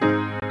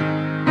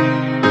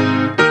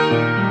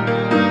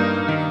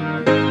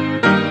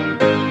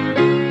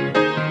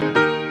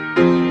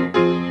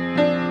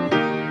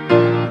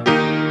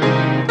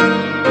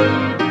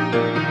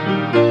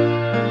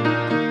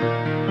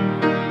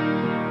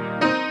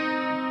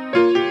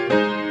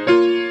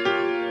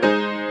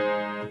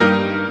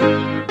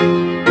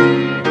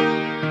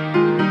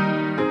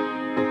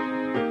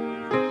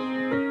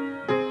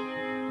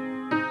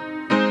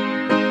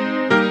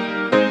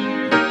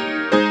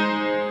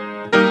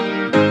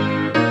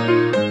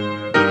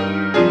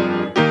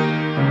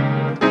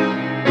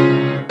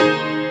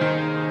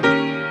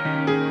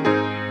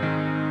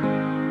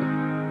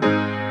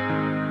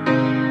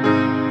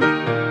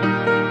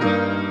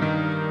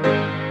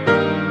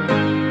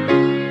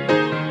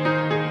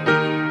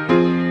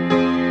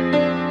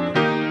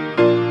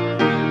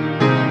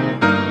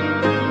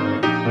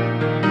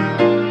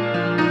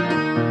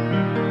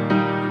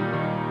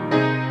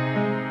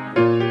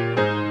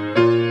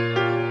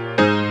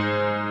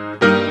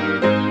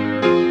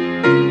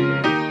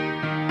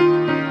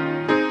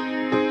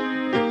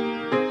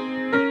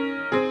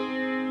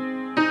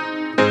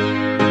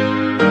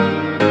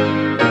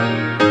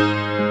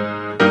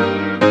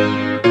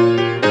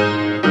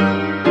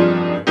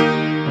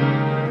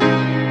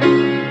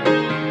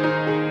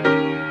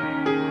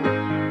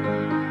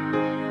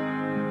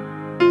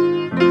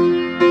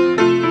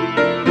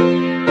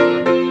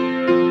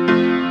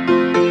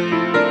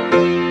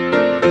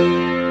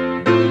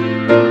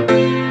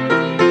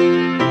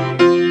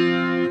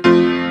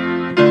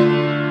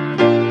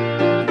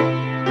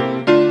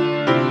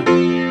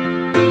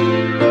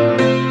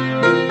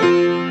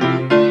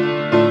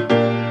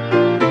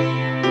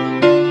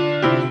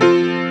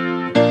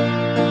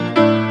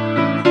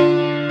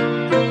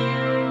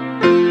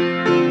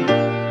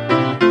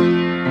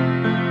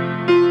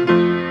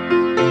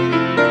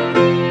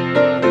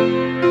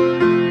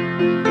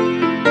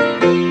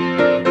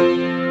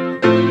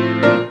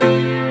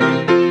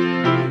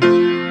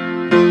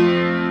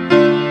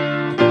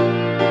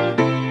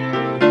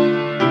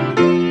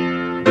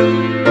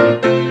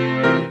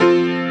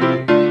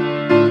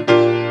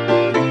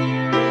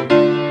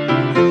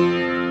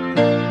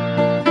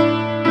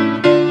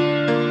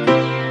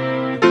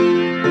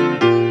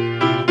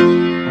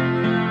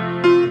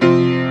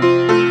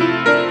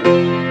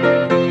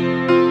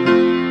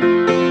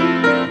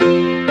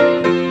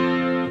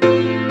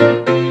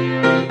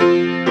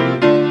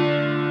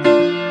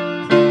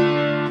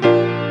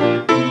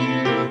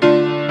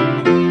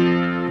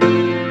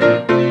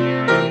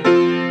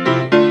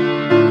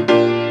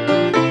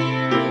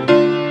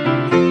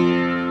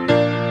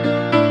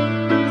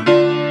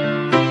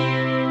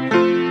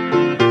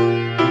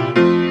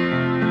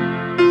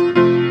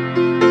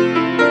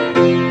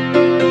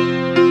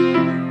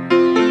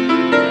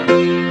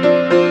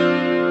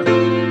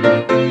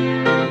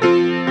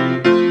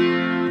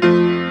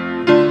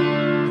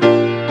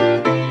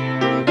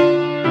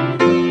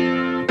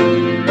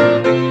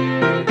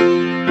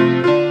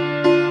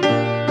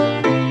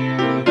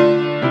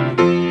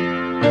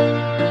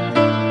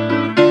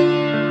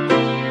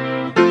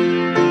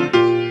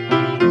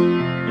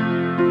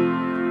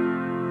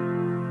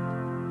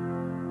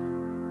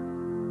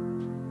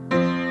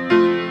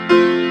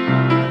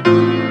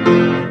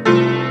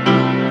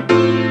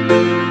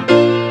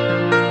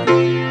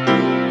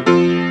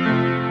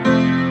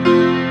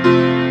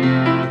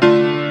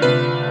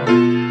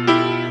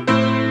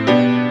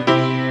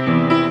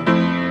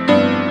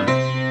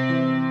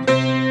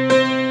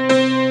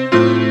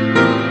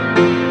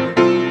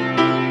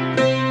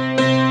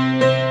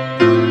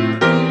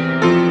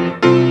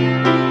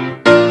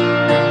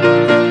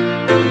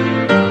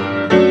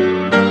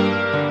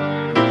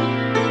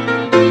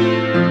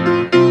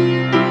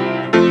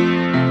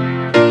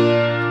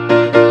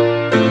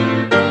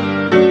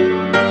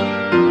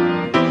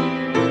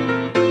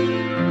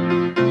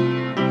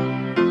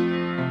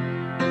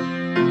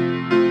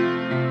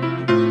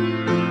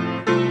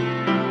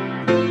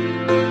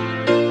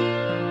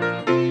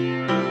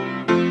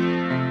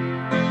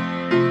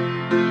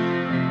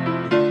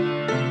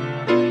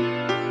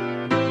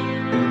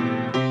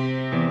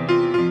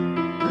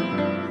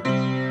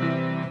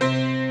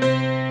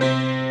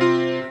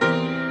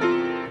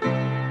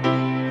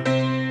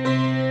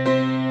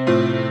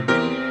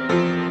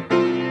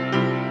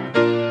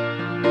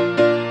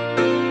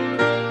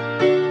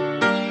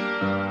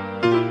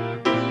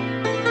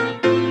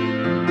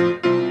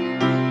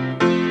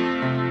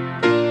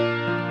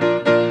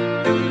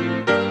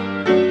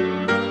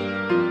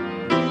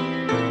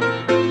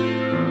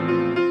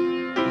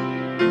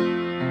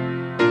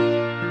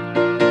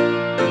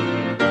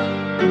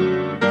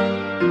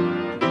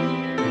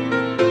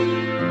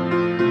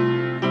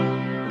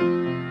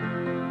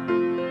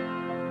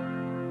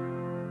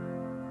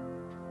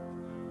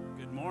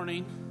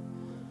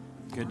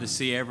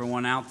see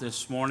everyone out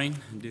this morning.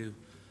 I'm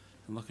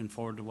looking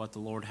forward to what the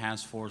Lord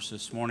has for us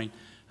this morning.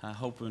 I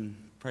hope and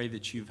pray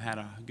that you've had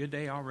a good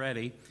day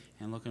already,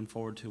 and looking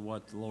forward to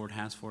what the Lord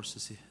has for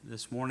us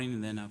this morning.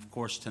 And then, of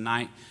course,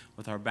 tonight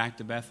with our Back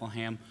to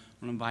Bethlehem,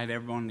 I want to invite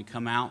everyone to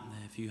come out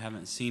if you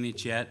haven't seen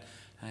it yet.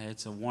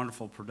 It's a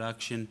wonderful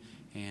production,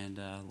 and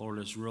Lord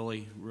is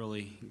really,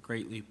 really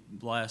greatly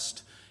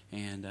blessed.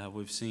 And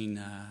we've seen,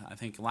 I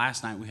think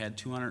last night we had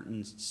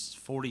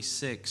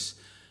 246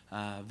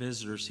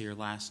 visitors here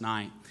last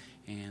night.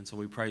 And so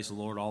we praise the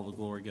Lord. All the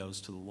glory goes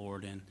to the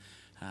Lord. And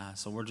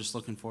so we're just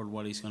looking forward to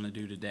what He's going to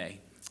do today.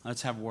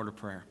 Let's have a word of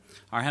prayer.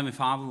 Our Heavenly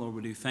Father, Lord,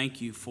 we do thank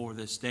You for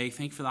this day.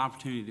 Thank You for the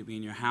opportunity to be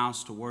in Your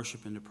house, to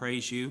worship and to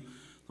praise You.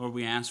 Lord,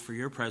 we ask for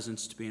Your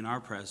presence to be in our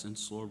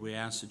presence. Lord, we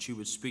ask that You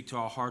would speak to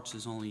our hearts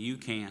as only You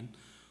can.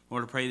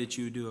 Lord, I pray that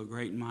You would do a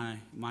great and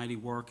mighty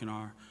work in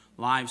our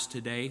lives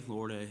today.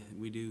 Lord,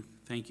 we do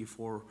thank You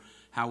for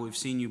how we've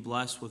seen You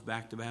blessed with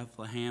Back to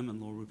Bethlehem.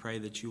 And Lord, we pray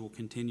that You will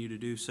continue to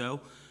do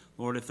so.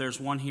 Lord, if there's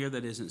one here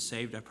that isn't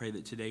saved, I pray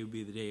that today would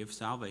be the day of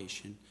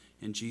salvation.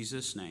 In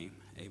Jesus' name,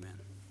 amen.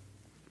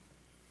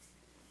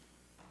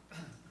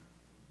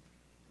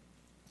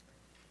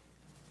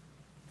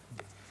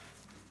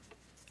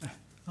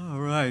 All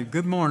right,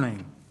 good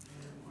morning.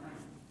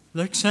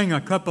 Let's sing a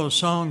couple of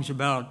songs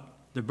about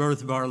the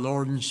birth of our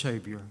Lord and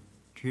Savior,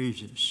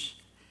 Jesus.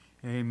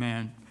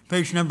 Amen.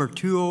 Page number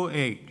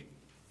 208.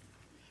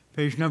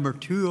 Page number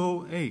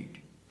 208.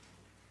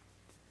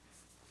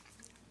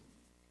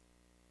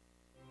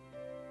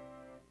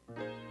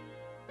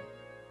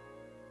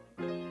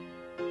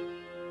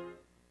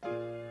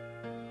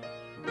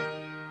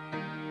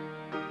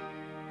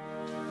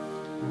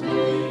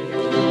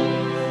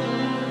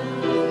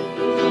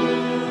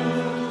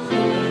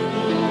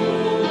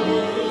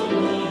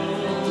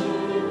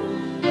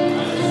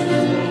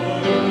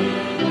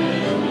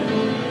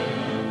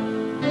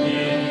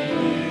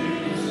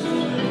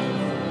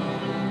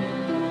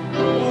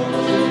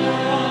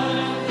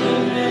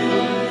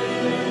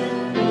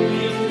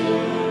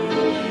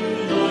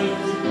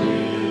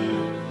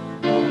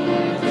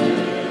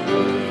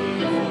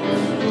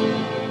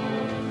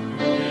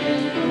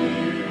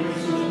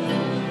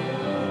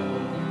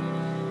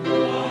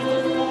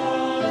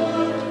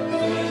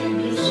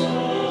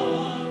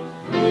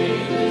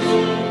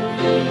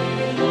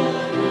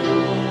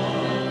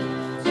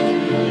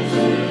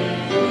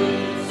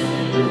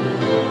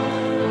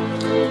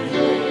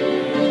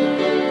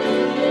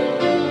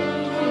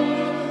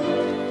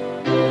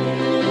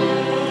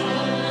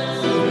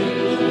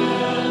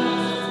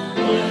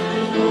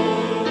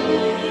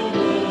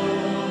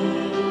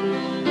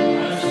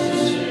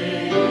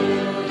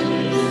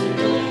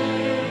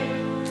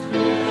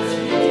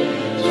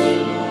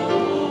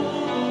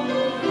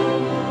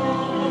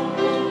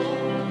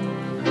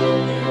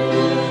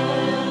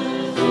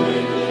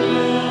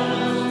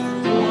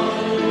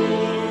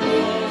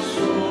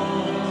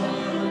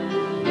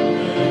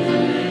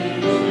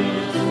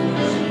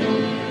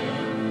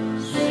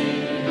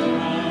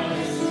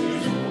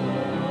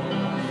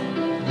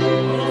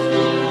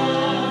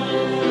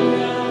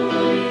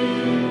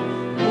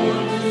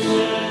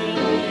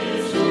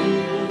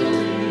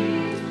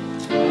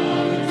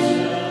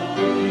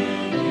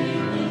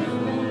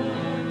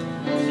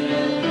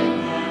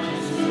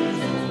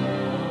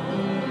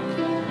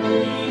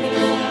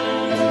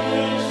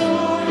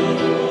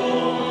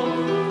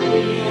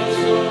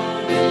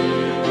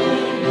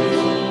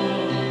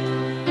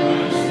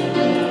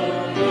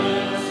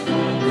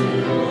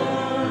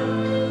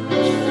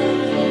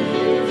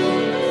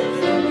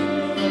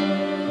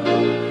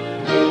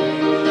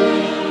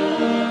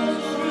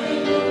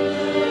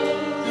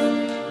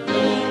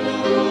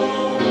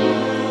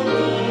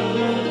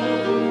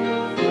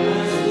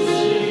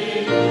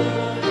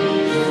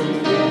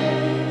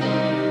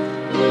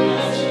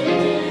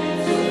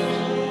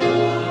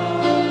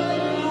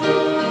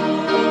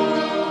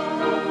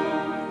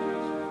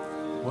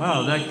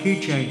 Key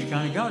change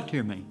kind of got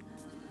to me.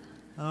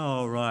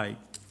 All right.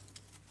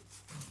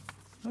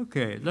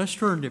 Okay, let's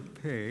turn to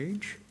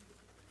page.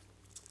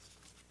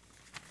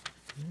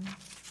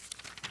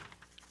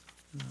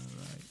 All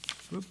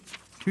right.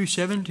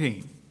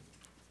 217.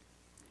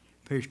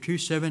 Page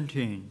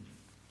 217.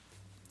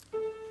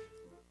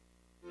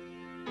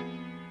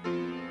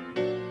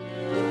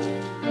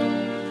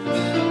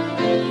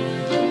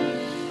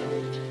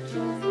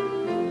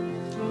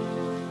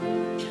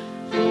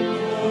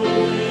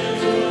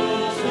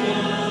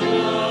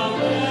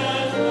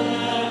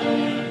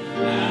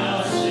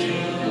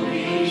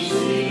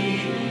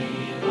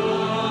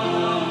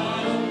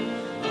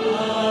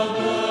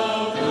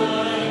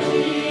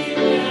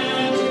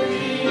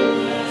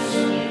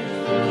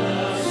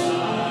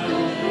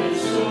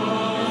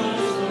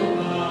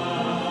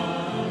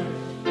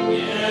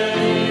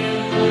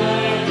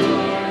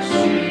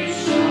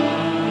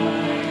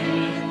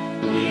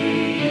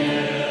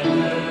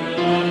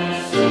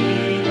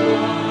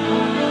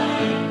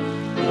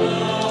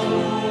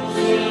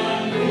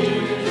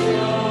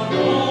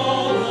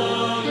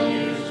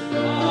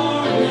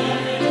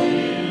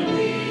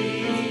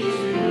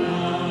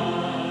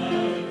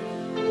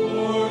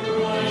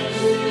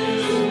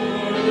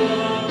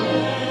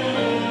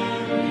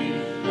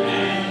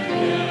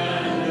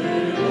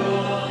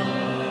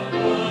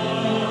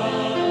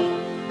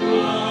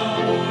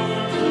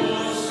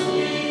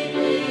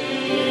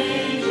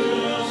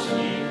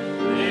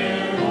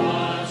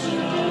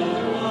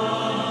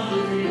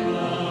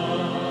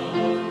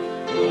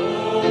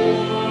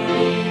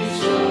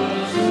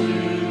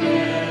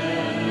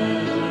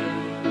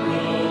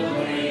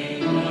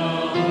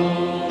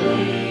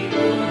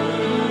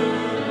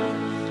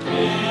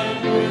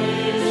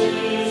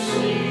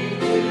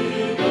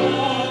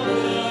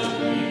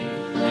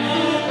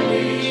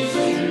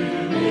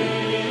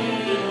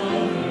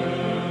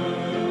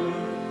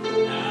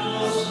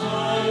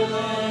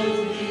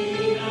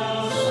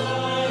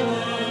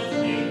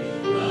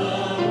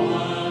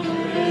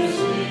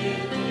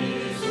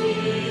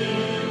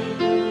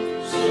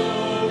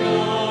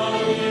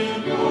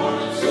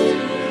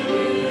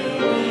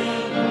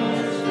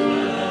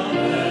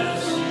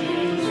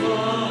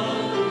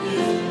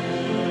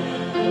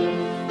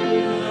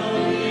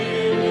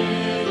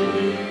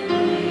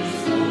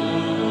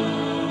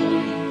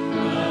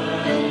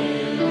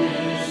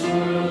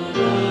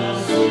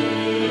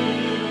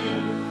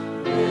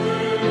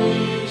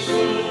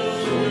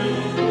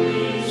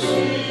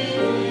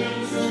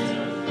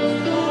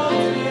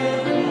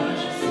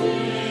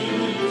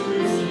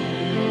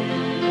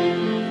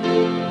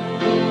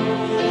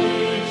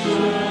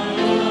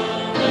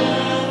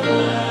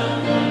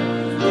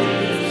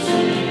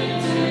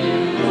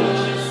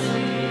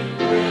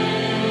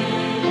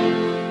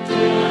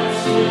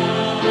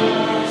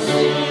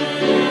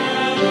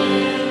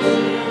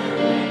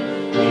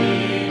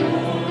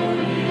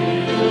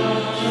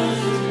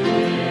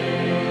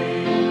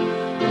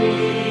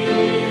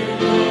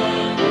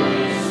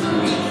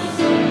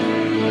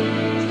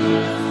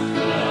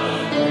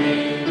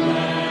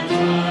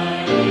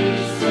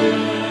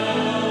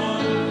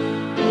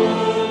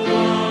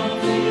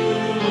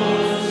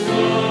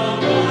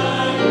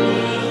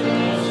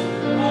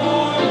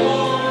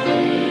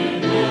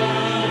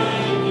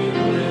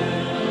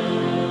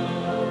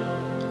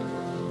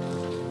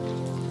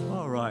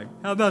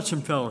 How about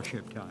some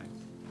fellowship time?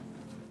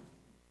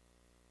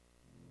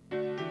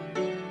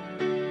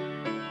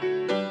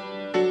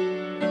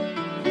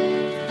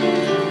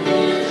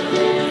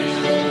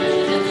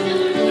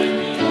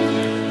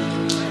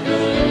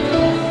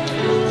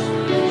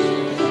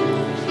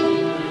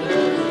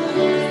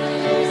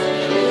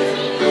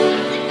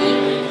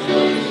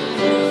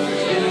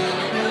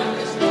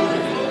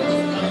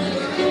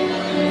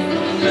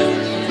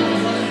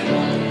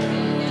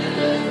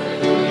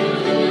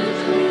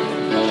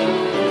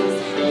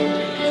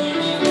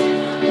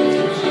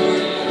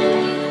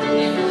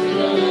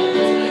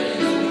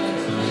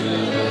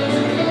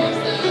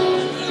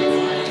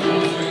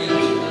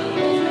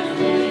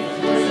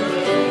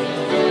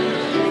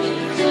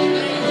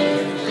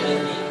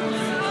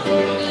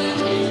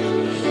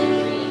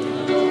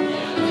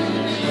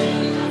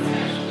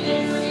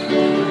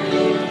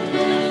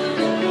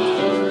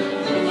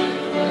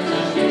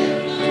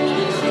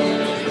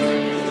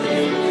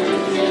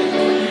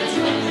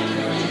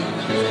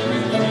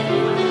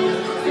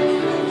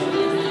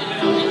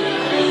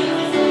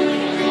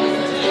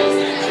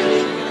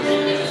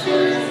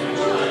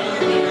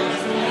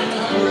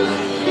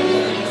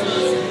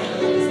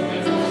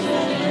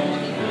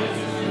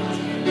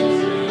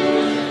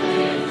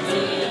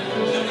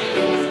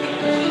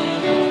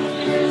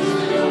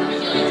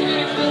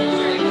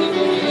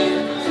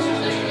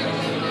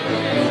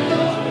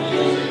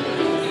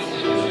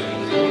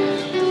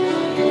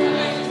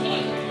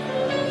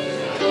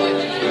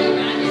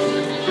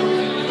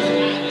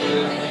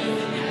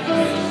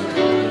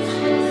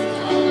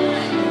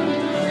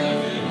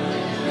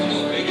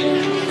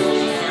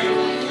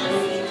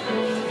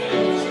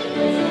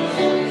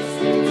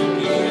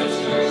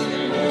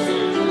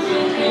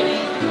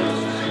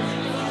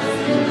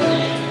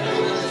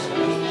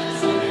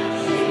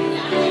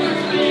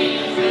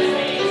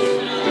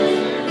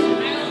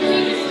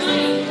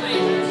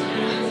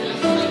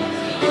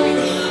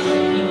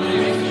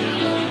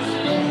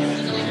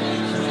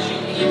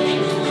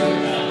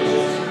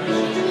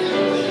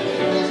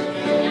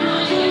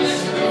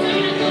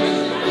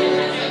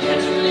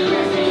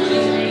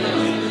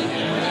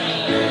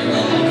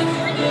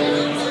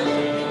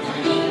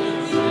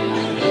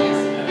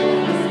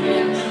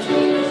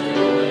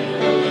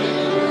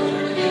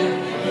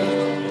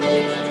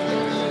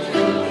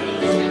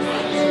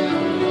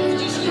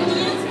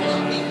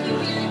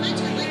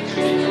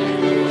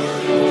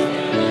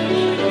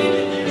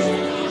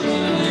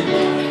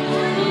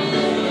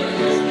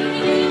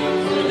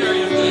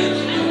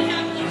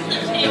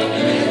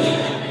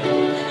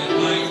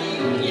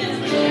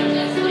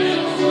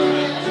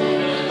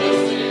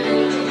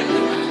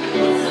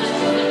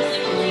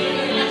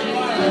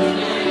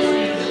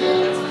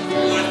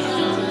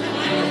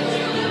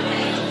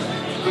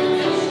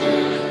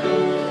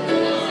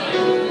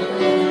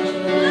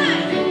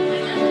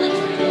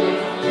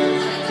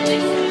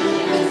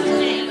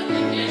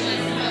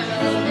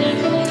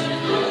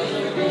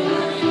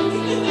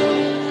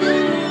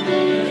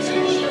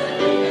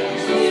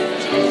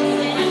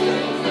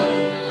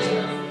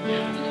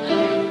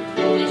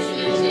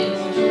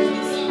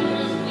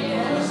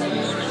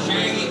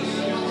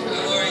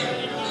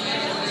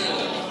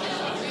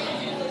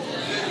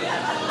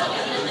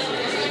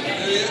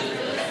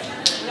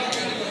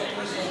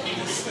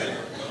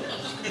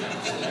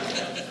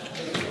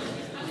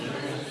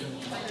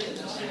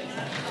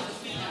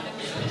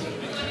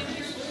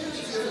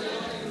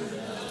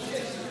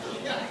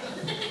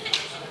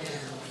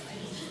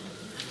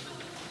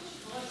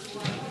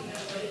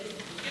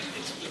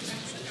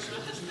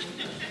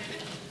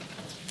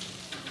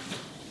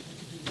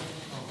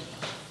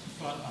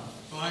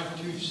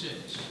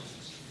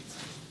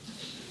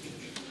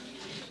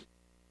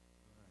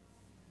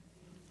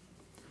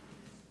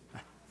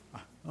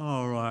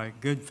 All right,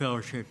 good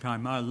fellowship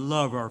time. I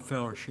love our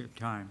fellowship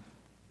time.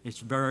 It's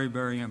very,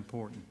 very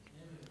important.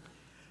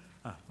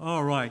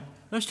 All right,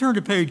 let's turn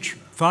to page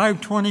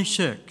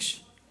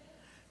 526.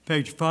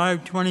 Page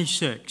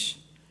 526.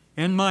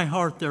 In my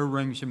heart there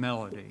rings a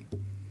melody.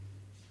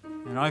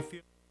 And I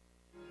feel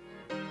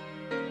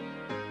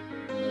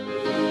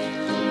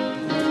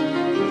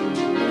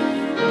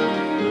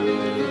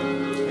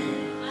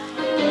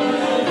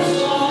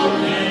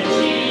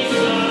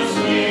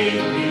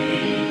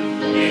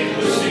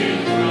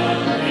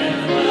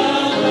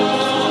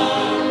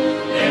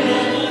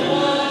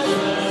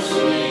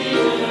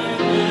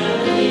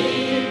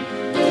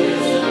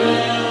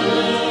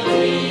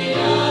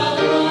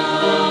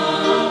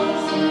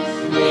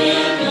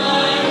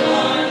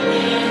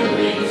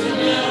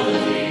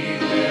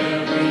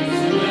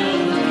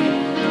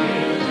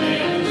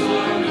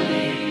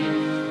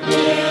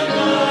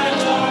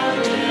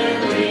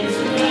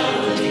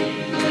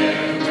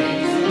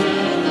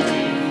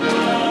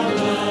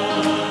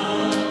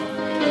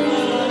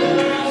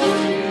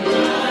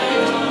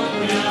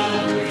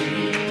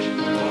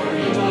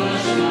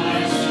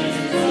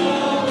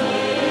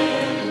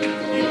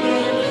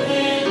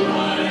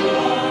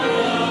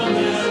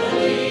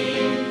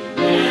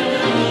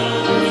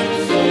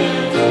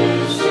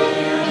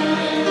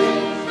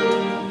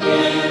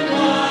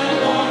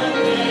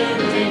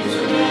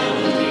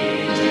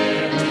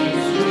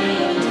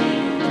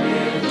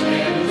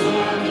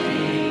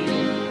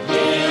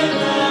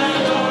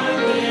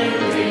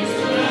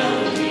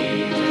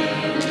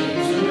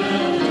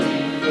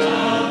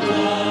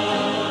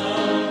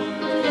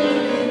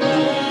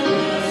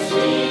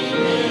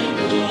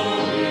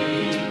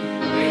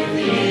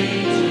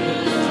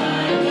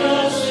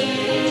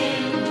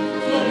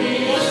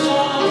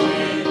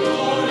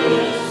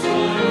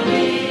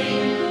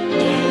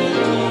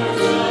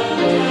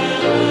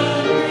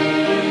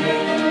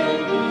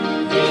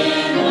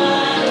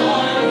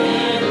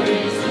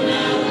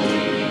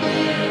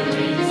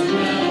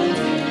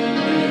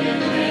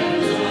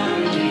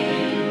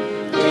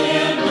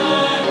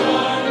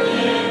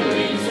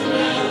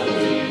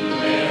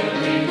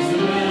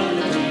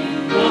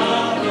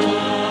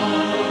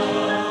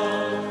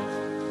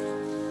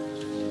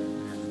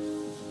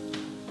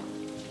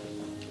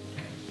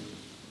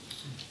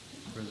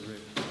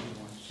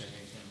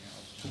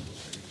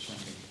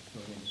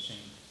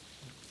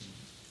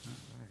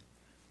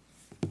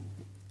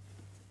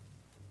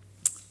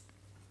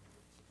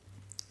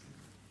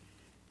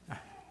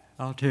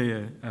I'll tell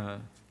you,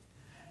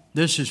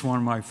 this is one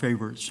of my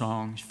favorite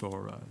songs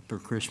for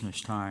Christmas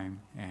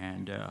time,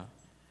 and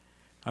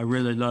I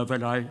really love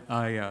it.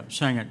 I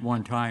sang it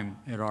one time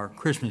at our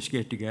Christmas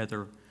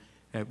get-together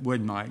at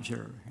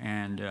Woodmiser,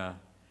 and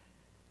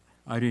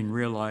I didn't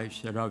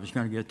realize that I was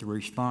going to get the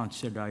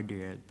response that I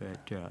did,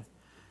 but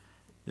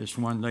this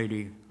one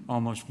lady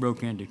almost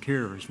broke into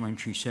tears when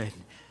she said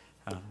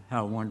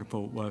how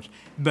wonderful it was.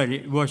 But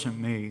it wasn't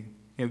me.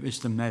 It was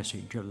the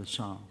message of the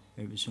song.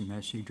 It was the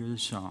message of the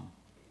song.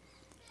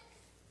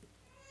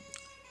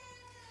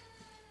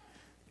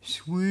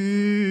 Sweet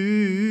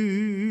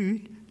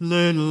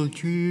little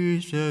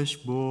Jesus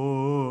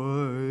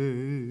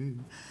boy,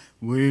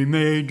 we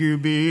made you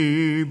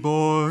be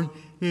born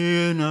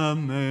in a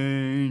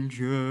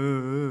manger.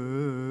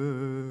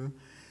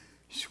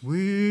 Sweet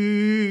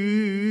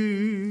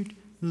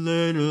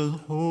little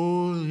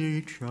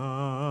holy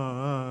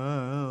child,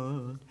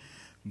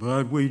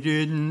 but we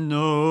didn't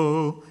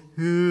know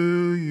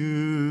who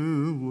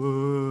you were.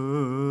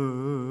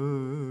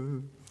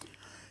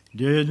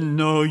 Didn't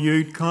know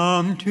you'd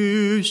come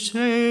to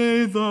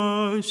save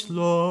us,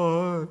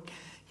 Lord,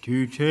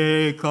 to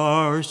take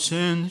our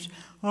sins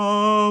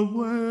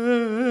away.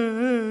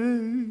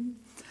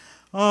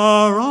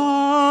 Our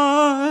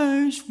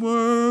eyes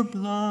were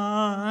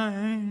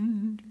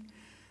blind,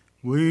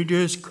 we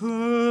just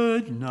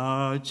could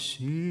not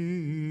see.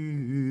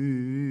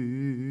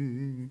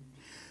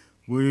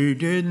 We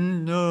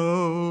didn't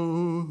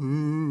know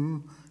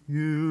who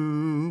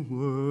you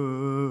were.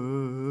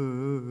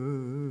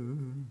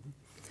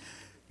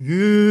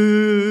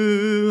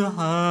 You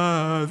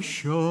have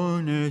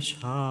shown us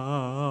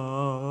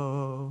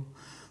how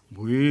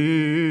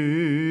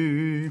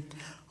we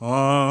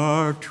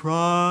are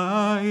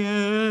trying.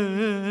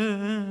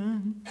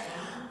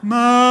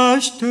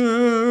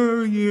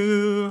 Master,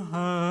 you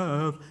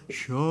have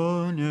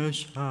shown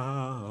us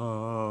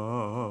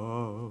how.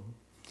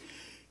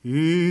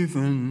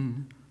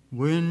 Even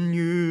when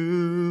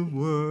you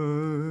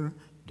were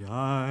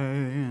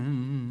dying.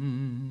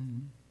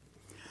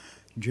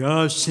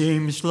 Just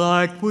seems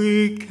like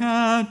we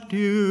can't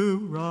do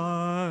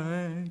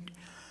right.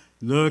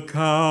 Look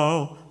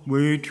how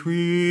we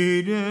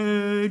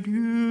treated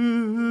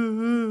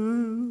you.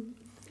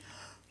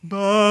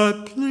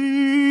 But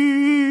please,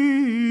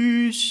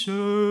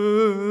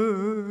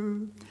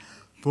 sir,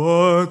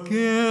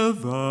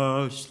 forgive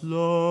us,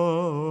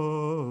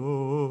 Lord.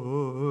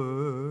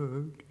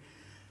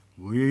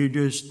 We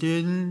just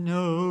didn't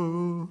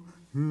know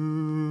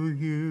who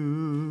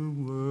you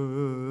were.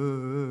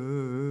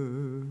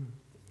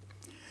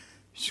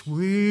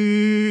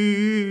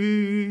 Sweet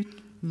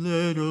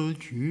little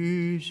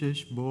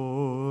Jesus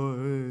boy,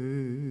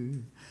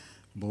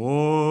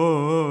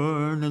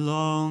 born a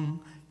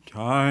long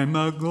time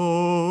ago.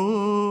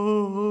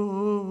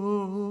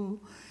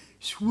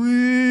 Sweet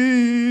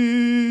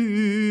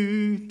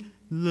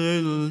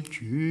little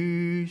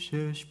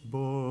Jesus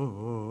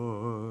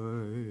boy,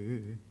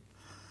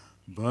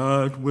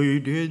 but we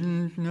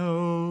didn't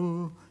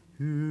know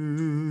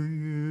who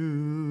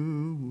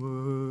you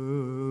were.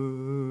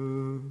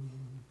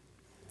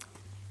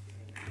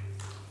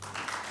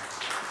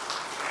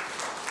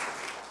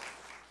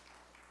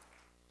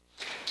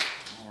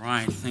 All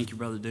right. Thank you,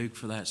 Brother Duke,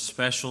 for that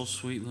special,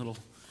 sweet little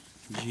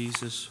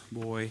Jesus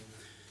boy. I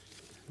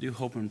do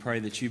hope and pray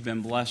that you've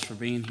been blessed for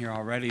being here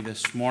already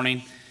this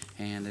morning.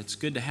 And it's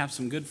good to have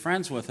some good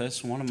friends with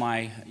us. One of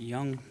my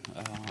young,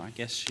 I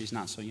guess she's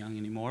not so young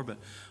anymore, but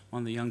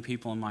one of the young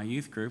people in my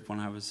youth group when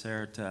I was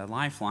there at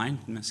Lifeline,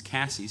 Miss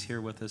Cassie's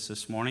here with us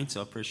this morning,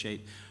 so I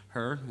appreciate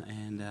her.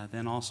 And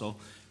then also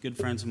good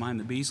friends of mine,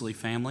 the Beasley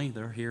family,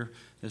 they're here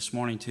this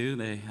morning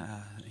too.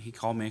 He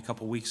called me a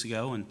couple weeks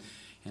ago and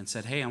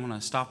said, hey, I'm going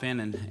to stop in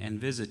and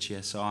visit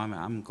you. So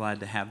I'm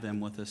glad to have them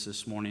with us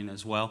this morning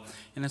as well.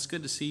 And it's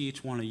good to see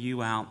each one of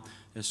you out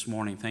this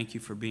morning. Thank you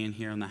for being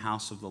here in the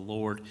house of the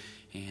Lord.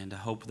 And I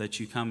hope that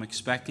you come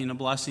expecting a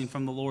blessing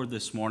from the Lord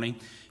this morning.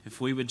 If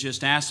we would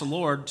just ask the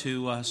Lord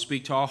to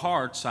speak to our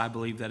hearts, I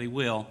believe that He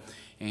will.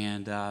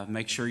 And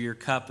make sure your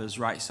cup is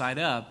right side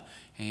up.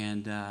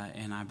 And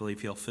I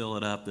believe He'll fill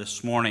it up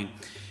this morning.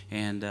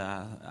 And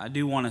I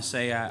do want to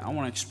say, I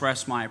want to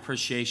express my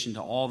appreciation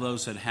to all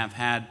those that have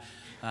had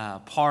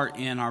part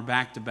in our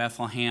Back to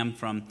Bethlehem,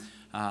 from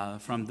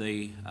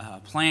the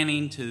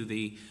planning to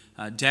the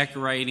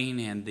decorating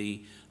and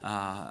the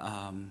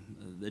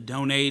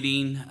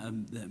donating,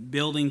 the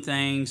building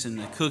things and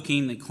the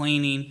cooking, the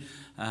cleaning,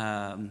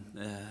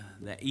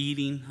 the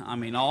eating. I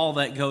mean, all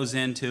that goes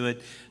into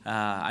it.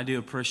 I do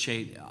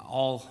appreciate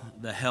all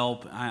the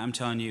help. I'm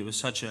telling you, it was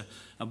such a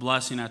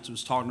blessing. I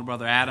was talking to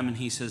Brother Adam, and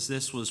he says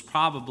this was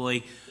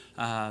probably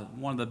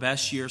one of the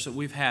best years that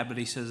we've had, but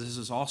he says this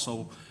is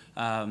also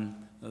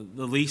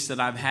the least that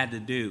I've had to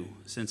do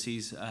since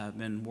he's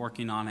been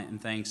working on it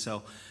and things.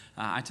 So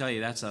I tell you,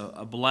 that's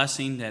a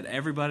blessing that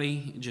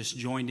everybody just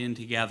joined in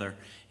together,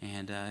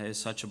 and it's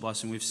such a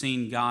blessing. We've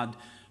seen God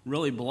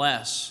really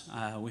bless.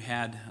 We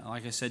had,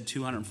 like I said,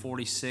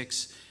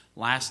 246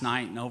 last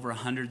night and over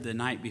 100 the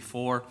night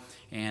before.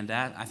 And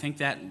that, I think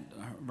that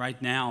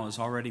right now is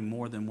already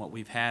more than what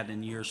we've had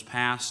in years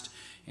past.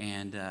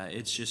 And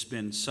it's just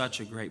been such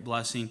a great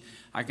blessing.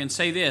 I can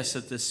say this,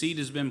 that the seed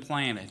has been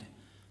planted,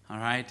 all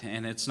right?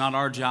 And it's not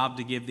our job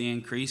to give the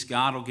increase.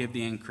 God will give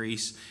the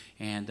increase.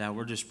 And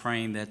we're just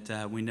praying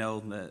that we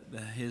know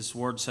that His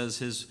Word says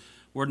His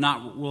Word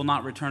will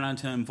not return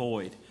unto Him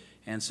void.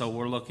 And so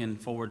we're looking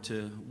forward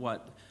to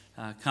what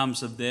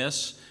comes of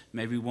this.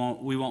 Maybe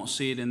we won't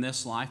see it in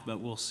this life, but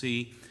we'll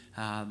see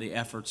the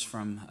efforts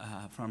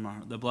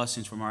the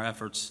blessings from our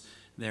efforts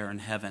there in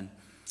heaven.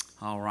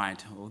 All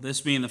right. Well, this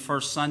being the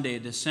first Sunday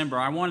of December,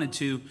 I wanted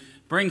to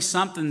bring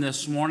something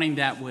this morning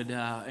that would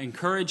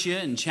encourage you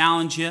and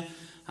challenge you.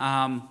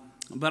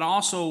 But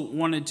also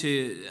wanted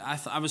to,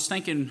 I was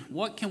thinking,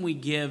 what can we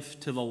give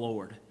to the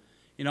Lord?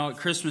 You know, at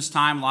Christmas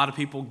time, a lot of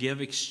people give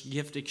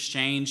gift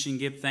exchange and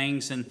give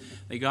things, and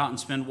they go out and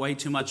spend way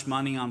too much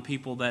money on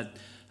people that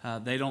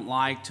they don't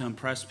like to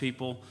impress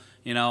people.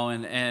 You know,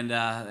 and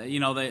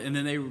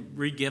then they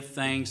re-gift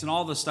things and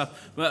all this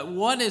stuff. But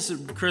what is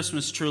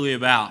Christmas truly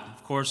about?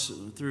 Of course,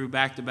 through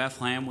Back to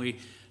Bethlehem, we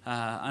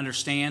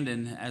understand,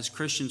 and as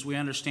Christians, we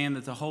understand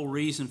that the whole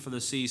reason for the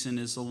season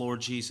is the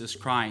Lord Jesus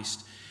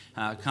Christ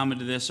coming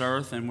to this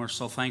earth, and we're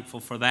so thankful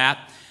for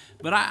that.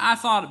 But I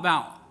thought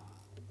about,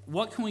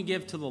 what can we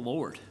give to the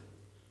Lord?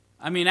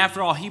 I mean,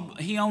 after all,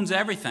 He owns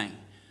everything.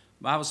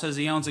 The Bible says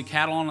He owns the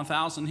cattle on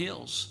 1,000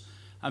 hills.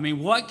 I mean,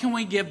 what can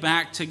we give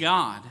back to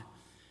God?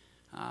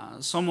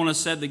 Someone has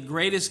said the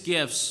greatest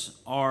gifts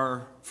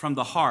are from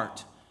the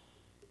heart.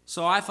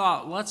 So I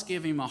thought, let's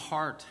give Him a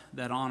heart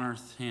that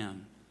honors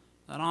Him,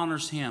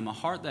 a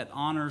heart that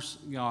honors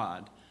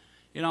God.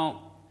 You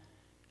know,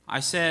 I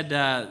said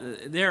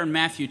there in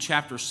Matthew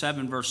chapter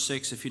 7, verse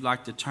 6, if you'd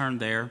like to turn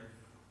there.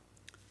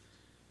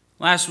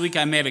 Last week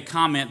I made a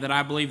comment that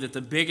I believe that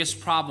the biggest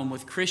problem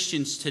with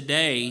Christians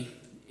today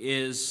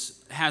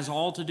has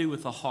all to do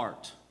with the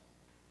heart.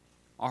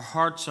 Our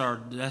hearts are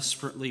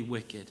desperately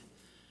wicked.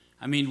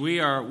 I mean, we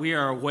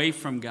are away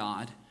from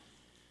God.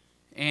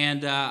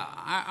 And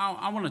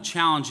I want to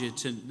challenge you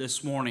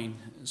this morning,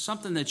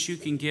 something that you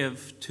can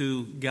give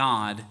to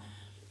God,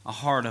 a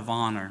heart of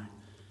honor.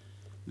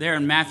 There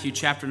in Matthew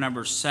chapter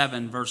number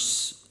 7,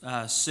 verse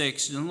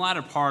 6, in the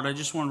latter part, I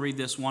just want to read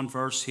this one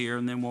verse here,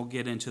 and then we'll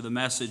get into the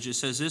message. It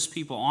says, "This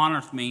people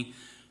honoreth me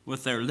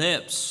with their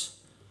lips,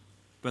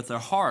 but their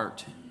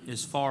heart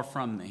is far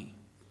from me."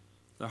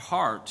 Their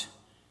heart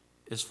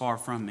is far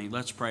from me.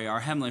 Let's pray.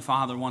 Our Heavenly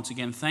Father, once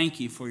again, thank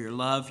You for Your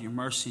love, Your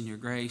mercy, and Your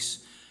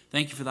grace.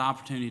 Thank You for the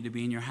opportunity to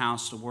be in Your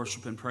house to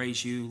worship and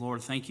praise You.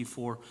 Lord, thank You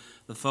for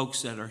the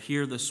folks that are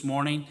here this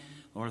morning.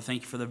 Lord,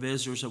 thank You for the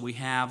visitors that we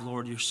have.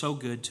 Lord, You're so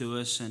good to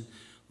us. And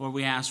Lord,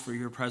 we ask for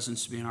Your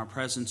presence to be in our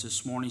presence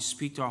this morning.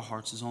 Speak to our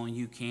hearts as only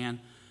You can.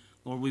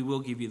 Lord, we will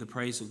give You the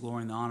praise, the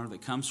glory, and the honor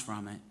that comes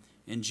from it.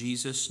 In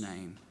Jesus'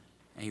 name,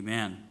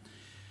 amen.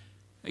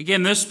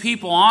 Again, this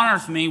people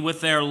honoreth me with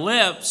their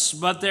lips,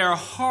 but their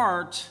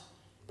heart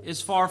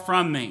is far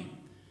from me.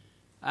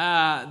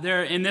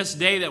 In this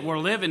day that we're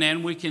living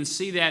in, we can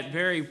see that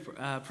very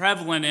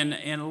prevalent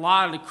in a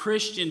lot of the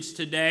Christians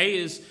today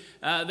is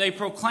they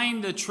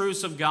proclaim the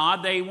truths of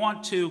God. They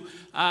want to,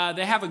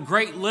 they have a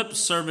great lip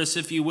service,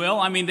 if you will.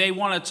 I mean, they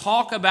want to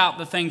talk about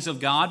the things of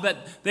God, but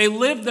they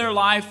live their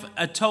life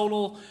a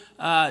total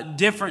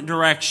different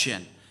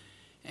direction.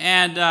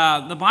 And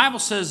the Bible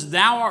says,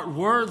 "Thou art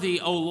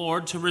worthy, O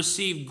Lord, to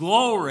receive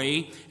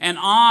glory and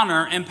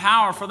honor and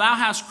power, for Thou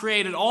hast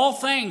created all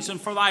things, and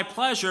for Thy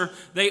pleasure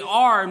they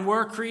are and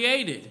were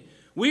created."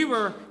 We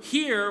are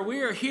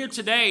here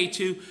today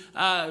to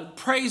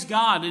praise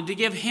God and to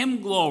give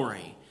Him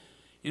glory.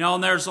 You know,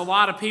 and there's a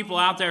lot of people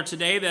out there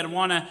today that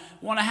want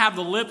to have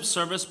the lip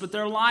service, but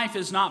their life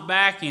is not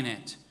backing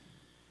it.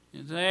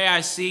 Today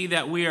I see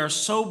that we are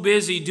so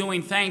busy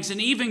doing things,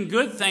 and even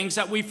good things,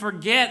 that we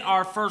forget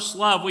our first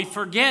love. We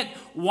forget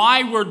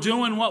why we're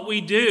doing what we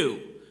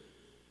do.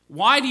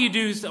 Why do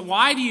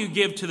you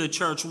give to the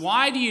church?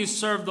 Why do you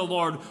serve the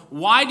Lord?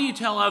 Why do you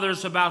tell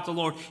others about the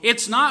Lord?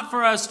 It's not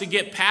for us to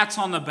get pats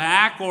on the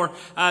back or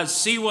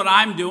see what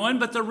I'm doing,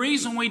 but the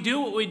reason we do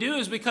what we do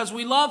is because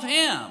we love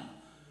Him.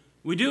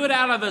 We do it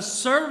out of a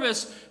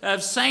service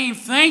of saying,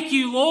 "Thank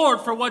You,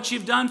 Lord, for what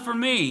You've done for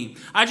me.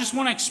 I just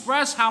want to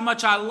express how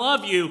much I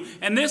love You,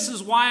 and this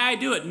is why I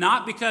do it."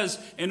 Not because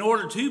in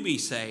order to be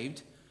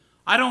saved.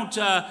 I don't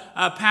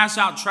pass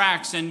out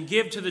tracts and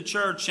give to the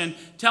church and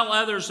tell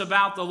others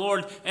about the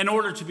Lord in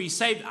order to be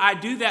saved. I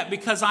do that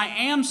because I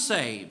am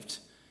saved.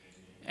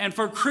 And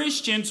for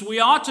Christians, we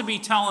ought to be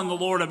telling the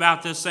Lord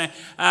about this,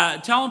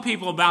 telling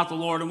people about the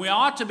Lord, and we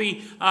ought to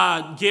be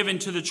giving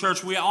to the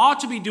church. We ought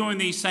to be doing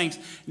these things,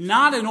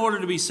 not in order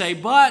to be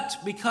saved, but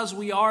because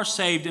we are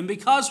saved, and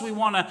because we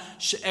want to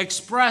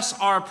express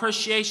our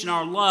appreciation,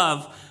 our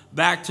love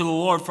back to the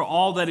Lord for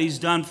all that He's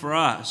done for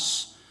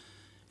us.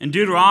 In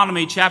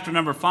Deuteronomy chapter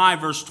number 5,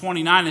 verse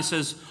 29, it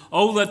says,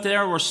 "Oh, that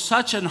there were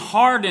such an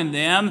heart in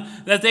them,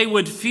 that they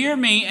would fear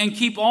me and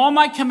keep all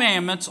my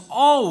commandments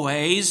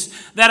always,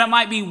 that it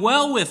might be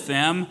well with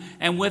them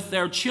and with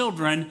their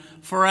children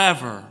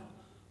forever."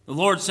 The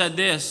Lord said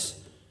this.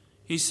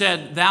 He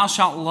said, "Thou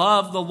shalt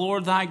love the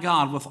Lord thy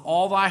God with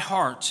all thy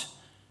heart,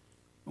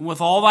 and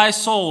with all thy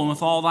soul, and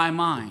with all thy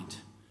mind."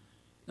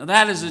 Now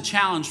that is a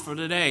challenge for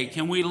today.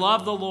 Can we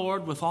love the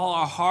Lord with all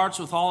our hearts,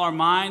 with all our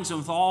minds, and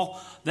with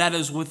all that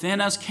is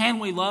within us? Can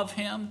we love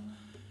Him?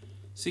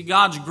 See,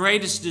 God's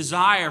greatest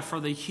desire for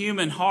the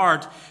human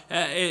heart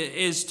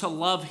is to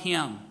love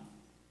Him.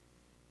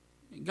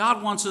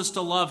 God wants us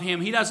to love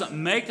Him. He doesn't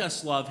make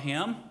us love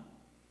Him,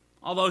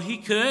 although He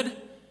could.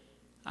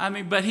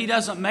 But He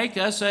doesn't make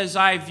us, as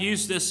I've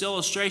used this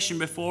illustration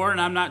before, and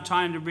I'm not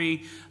trying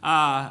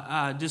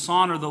to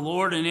dishonor the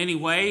Lord in any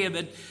way,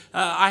 but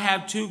I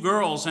have 2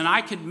 girls, and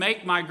I could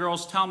make my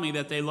girls tell me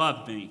that they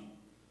love me.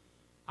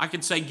 I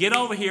could say, "Get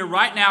over here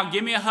right now,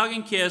 give me a hug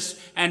and kiss,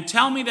 and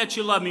tell me that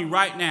you love me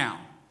right now."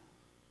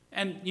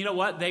 And you know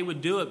what? They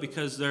would do it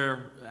because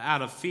they're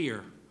out of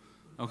fear,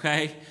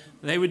 okay?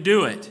 They would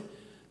do it.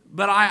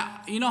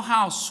 But you know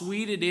how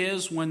sweet it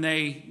is when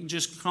they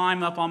just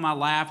climb up on my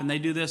lap, and they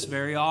do this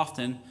very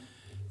often.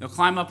 They'll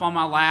climb up on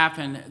my lap,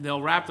 and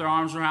they'll wrap their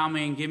arms around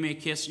me and give me a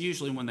kiss,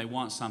 usually when they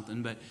want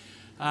something. But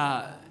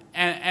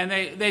and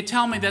they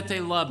tell me that they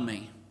love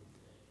me.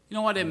 You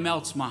know what? It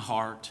melts my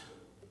heart.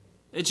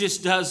 It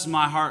just does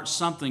my heart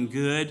something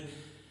good.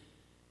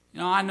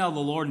 You know, I know the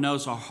Lord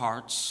knows our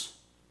hearts.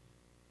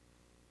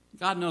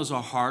 God knows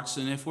our hearts,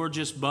 and if we're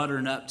just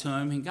buttering up to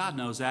Him, and God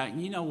knows that,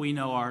 and you know we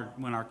know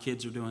when our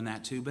kids are doing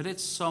that too, but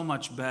it's so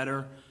much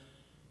better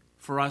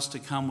for us to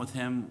come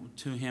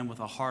to Him with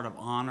a heart of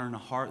honor and a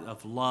heart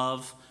of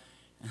love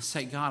and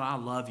say, "God, I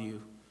love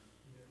you,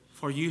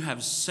 for you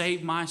have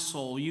saved my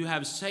soul. You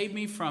have saved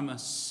me from a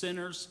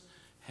sinner's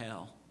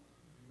hell.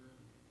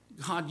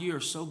 God, you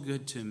are so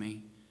good to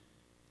me."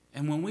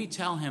 And when we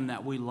tell Him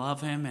that we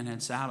love Him, and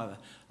it's out of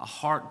a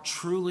heart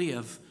truly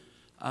of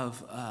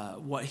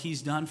what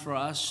He's done for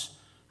us,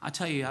 I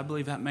tell you, I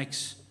believe that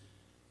makes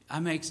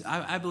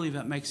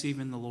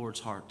even the Lord's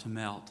heart to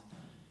melt.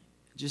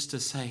 Just to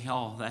say,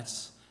 "Oh,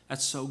 that's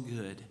so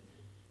good."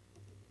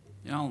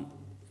 You know,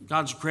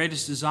 God's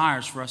greatest desire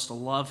is for us to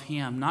love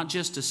Him, not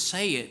just to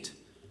say it,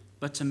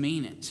 but to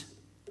mean it.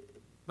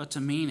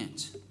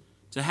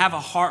 To have a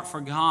heart for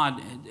God,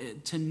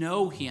 to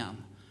know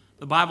Him.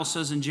 The Bible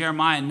says in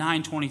Jeremiah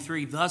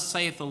 9:23, "Thus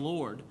saith the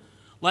Lord,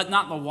 let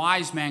not the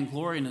wise man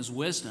glory in his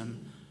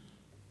wisdom,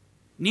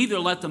 neither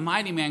let the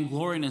mighty man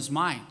glory in his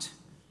might.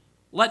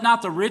 Let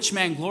not the rich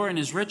man glory in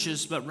his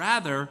riches, but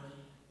rather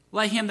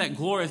let him that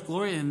glorieth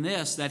glory in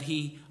this, that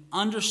he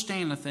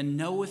understandeth and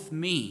knoweth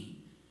me,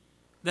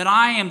 that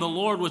I am the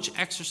Lord which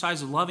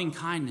exerciseth loving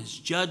kindness,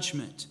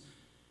 judgment,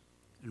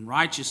 and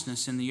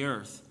righteousness in the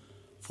earth.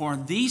 For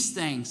in these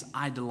things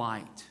I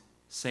delight,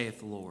 saith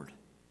the Lord."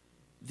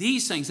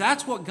 These things,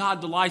 that's what God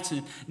delights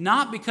in.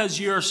 Not because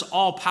you're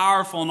all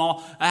powerful and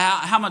all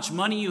how much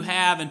money you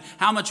have and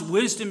how much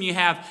wisdom you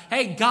have.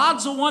 Hey,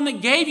 God's the one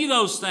that gave you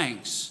those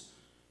things.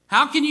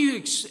 How do you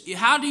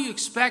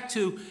expect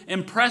to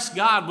impress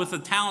God with the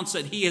talents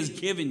that He has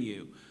given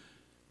you?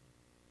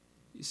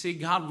 You see,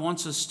 God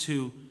wants us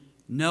to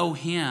know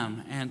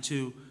Him and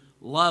to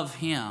love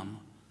Him.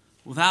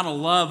 Without a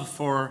love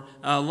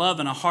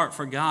and a heart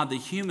for God, the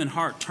human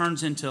heart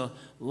turns into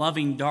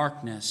loving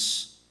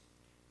darkness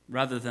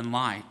rather than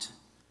light.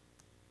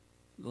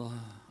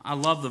 I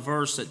love the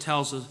verse that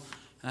tells us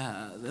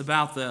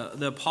about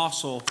the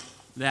apostle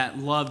that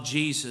loved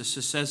Jesus.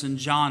 It says in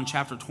John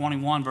chapter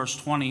 21, verse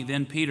 20,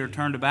 "Then Peter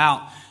turned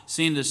about,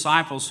 seeing the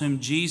disciple whom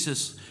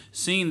Jesus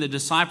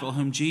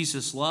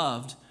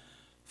loved,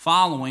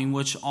 following,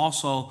 which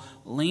also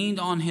leaned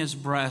on his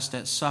breast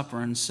at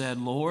supper, and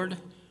said, Lord,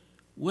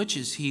 which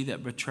is he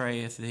that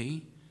betrayeth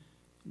thee?"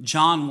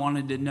 John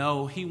wanted to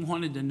know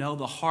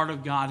the heart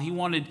of God. He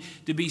wanted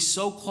to be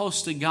so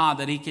close to God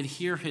that he could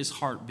hear His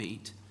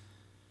heartbeat.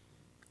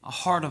 A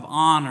heart of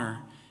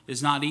honor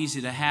is not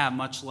easy to have,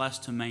 much less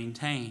to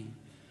maintain.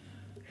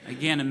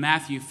 Again, in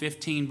Matthew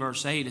 15,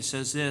 verse 8, it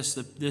says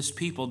this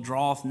people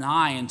draweth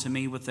nigh unto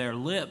me with their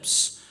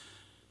lips,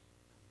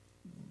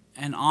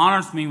 and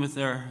honoreth me with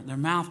their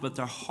mouth, but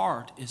their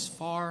heart is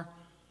far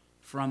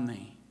from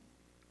me.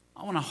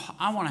 I want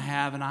to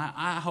have, and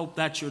I hope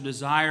that's your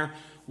desire.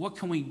 What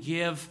can we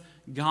give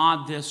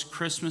God this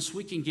Christmas?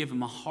 We can give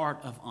Him a heart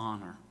of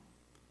honor,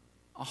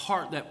 a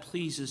heart that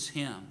pleases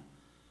Him.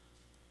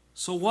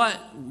 So what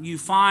you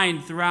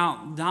find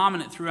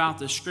dominant throughout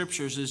the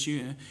Scriptures is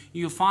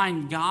you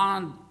find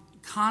God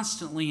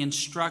constantly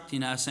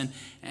instructing us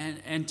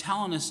and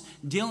telling us,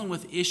 dealing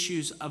with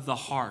issues of the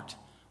heart.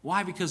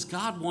 Why? Because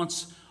God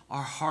wants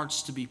our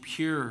hearts to be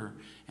pure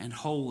and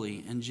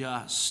holy and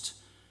just.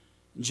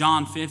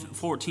 John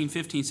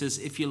 14:15 says,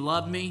 "If you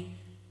love me,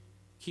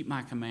 keep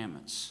my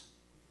commandments."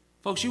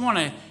 Folks, you want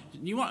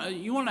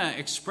to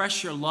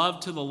express your love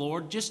to the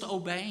Lord, just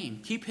obey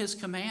Him. Keep His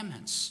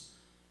commandments.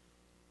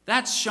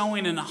 That's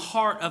showing a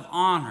heart of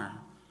honor.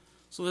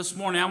 So this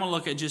morning, I'm going to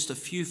look at just a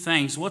few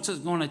things. What's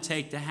it going to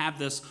take to have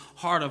this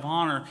heart of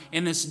honor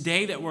in this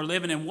day that we're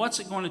living in? What's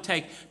it going to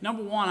take?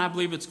 Number one, I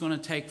believe it's going to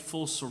take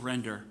full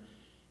surrender.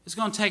 It's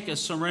going to take a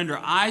surrender.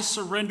 I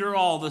surrender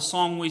all, the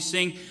song we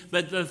sing.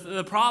 But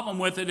the problem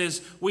with it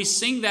is we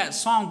sing that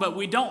song, but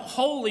we don't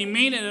wholly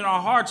mean it in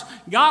our hearts.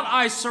 God,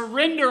 I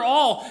surrender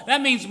all. That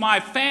means my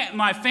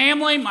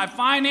family, my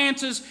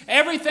finances,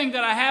 everything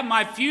that I have,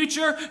 my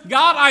future.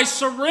 God, I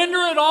surrender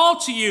it all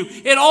to you.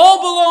 It all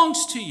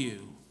belongs to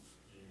you.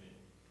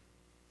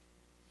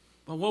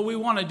 But what we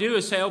want to do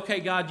is say, okay,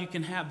 God, you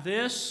can have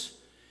this,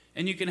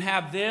 and you can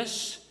have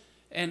this,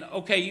 and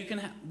okay, you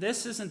can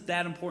this isn't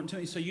that important to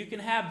me, so you can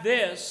have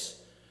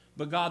this,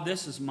 but God,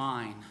 this is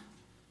mine.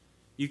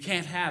 You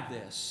can't have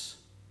this.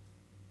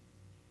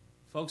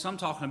 Folks, I'm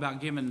talking about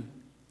giving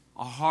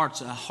our hearts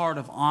a heart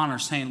of honor,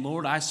 saying,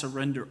 Lord, I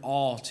surrender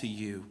all to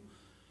you.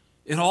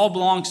 It all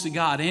belongs to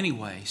God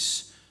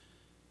anyways.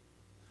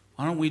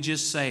 Why don't we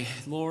just say,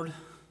 Lord,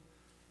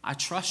 I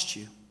trust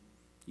you.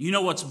 You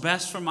know what's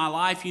best for my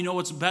life. You know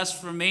what's best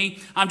for me.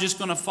 I'm just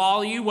going to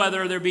follow you,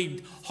 whether there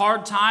be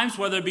hard times,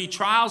 whether there be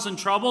trials and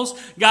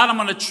troubles. God, I'm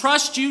going to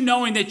trust you,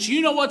 knowing that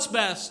you know what's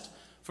best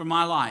for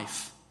my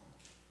life.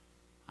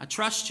 I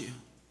trust you.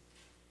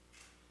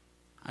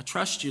 I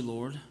trust you,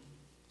 Lord.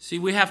 See,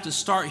 we have to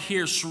start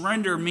here.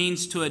 Surrender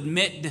means to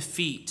admit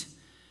defeat,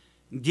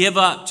 give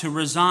up, to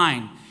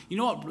resign. You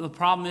know what the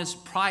problem is?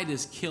 Pride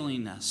is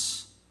killing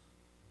us.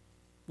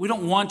 We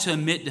don't want to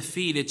admit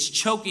defeat. It's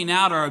choking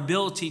out our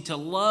ability to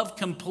love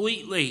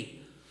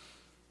completely.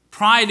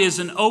 Pride is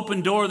an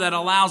open door that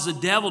allows the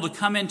devil to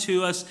come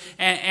into us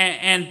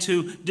and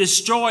to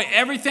destroy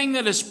everything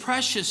that is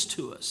precious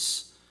to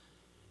us.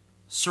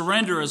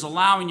 Surrender is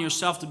allowing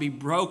yourself to be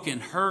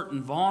broken, hurt,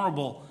 and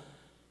vulnerable,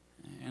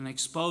 and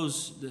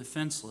exposed,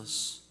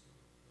 defenseless.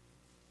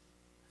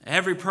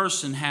 Every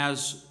person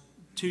has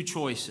two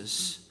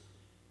choices.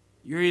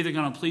 You're either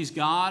going to please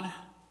God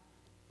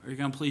or you're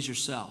going to please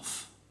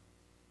yourself.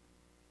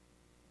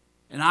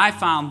 And I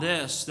found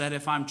this, that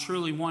if I'm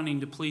truly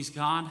wanting to please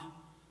God,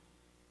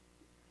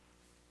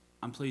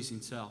 I'm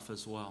pleasing self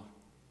as well.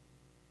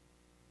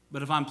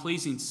 But if I'm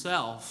pleasing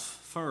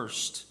self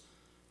first,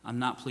 I'm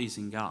not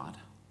pleasing God.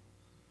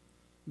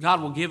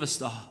 God will give us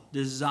the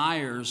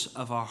desires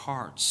of our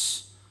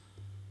hearts.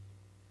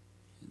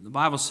 The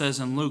Bible says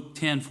in Luke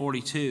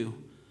 10:42,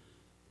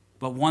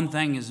 but one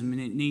thing is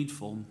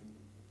needful.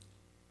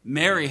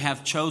 Mary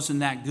hath chosen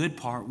that good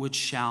part which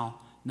shall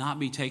not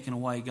be taken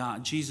away.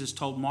 Jesus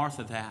told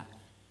Martha that.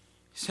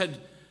 He said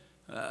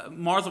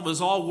Martha was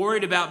all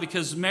worried about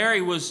because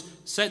Mary was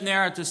sitting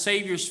there at the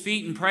Savior's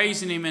feet and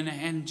praising him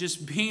and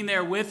just being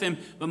there with him.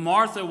 But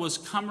Martha was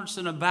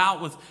cumbersome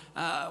about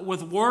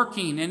with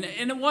working. And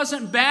it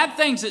wasn't bad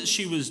things that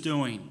she was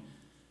doing.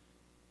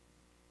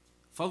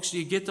 Folks, do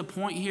you get the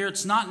point here?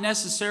 It's not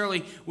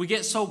necessarily we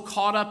get so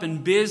caught up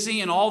and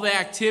busy in all the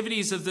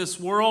activities of this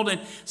world,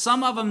 and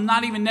some of them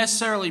not even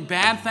necessarily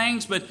bad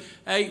things, but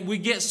we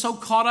get so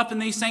caught up in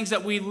these things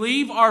that we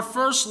leave our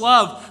first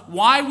love,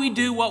 why we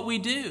do what we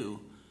do.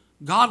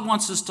 God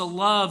wants us to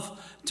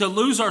love, to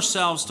lose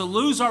ourselves, to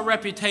lose our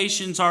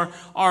reputations,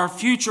 our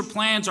future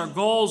plans, our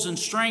goals and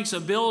strengths,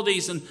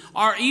 abilities, and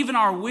even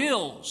our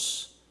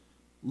wills.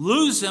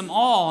 Lose them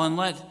all and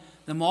let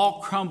them all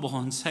crumble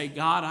and say,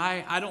 God,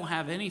 I don't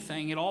have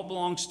anything. It all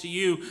belongs to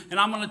you, and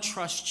I'm going to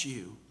trust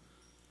you.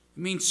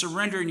 It means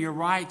surrendering your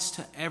rights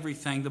to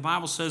everything. The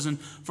Bible says in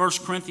 1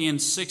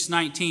 Corinthians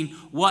 6:19,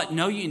 what,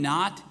 know ye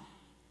not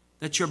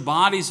that your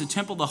body is a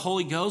temple of the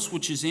Holy Ghost,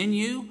 which is in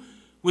you,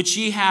 which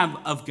ye have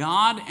of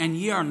God, and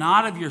ye are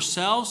not of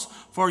yourselves,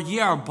 for ye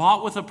are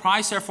bought with a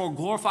price. Therefore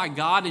glorify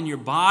God in your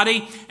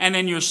body and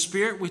in your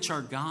spirit, which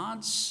are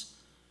God's.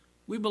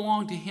 We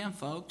belong to him,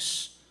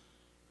 folks.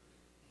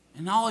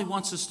 And all he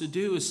wants us to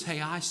do is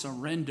say, I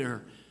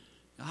surrender.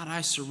 God,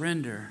 I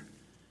surrender.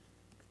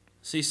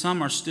 See,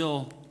 some are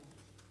still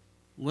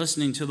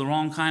listening to the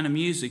wrong kind of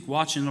music,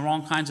 watching the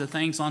wrong kinds of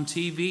things on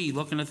TV,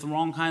 looking at the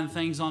wrong kind of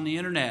things on the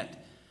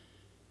internet,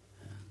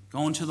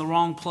 going to the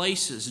wrong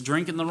places,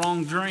 drinking the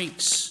wrong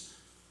drinks.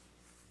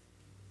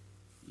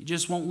 You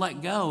just won't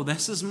let go.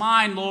 This is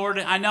mine, Lord.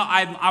 I know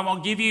I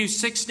will give you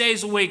 6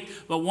 days a week,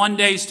 but 1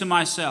 day's to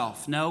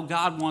myself. No,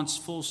 God wants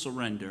full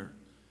surrender.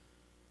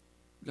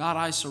 God,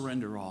 I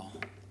surrender all.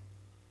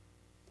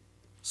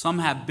 Some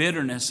have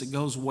bitterness that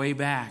goes way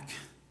back.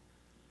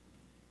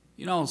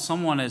 You know,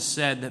 someone has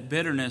said that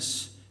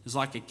bitterness is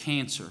like a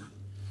cancer.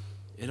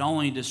 It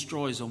only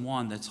destroys the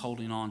one that's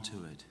holding on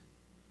to it.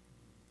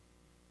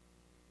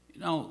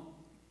 You know,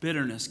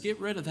 bitterness, get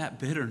rid of that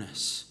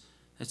bitterness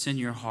that's in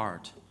your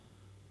heart.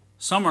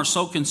 Some are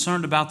so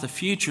concerned about the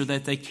future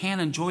that they can't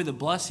enjoy the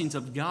blessings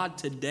of God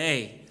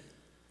today.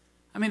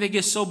 I mean, they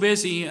get so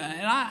busy,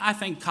 and I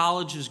think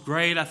college is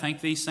great. I think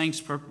these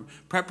things,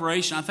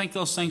 preparation, I think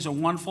those things are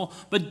wonderful.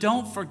 But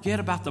don't forget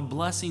about the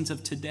blessings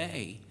of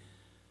today.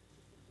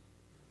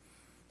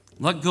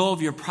 Let go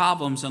of your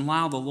problems and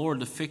allow the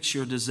Lord to fix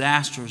your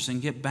disasters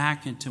and get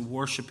back into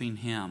worshiping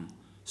him.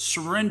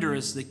 Surrender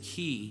is the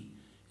key.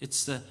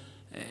 It's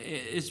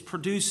it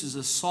produces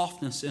a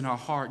softness in our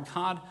heart.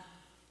 God,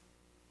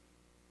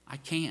 I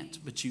can't,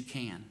 but you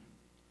can.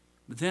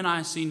 But then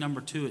I see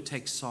number 2, it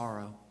takes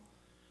sorrow.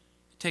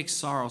 It takes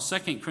sorrow.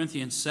 2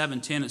 Corinthians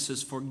 7:10, it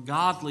says, "For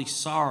godly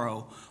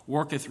sorrow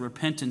worketh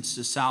repentance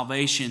to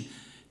salvation,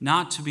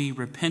 not to be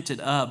repented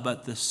of,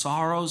 but the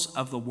sorrows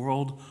of the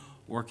world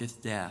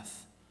worketh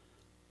death."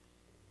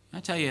 I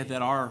tell you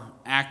that our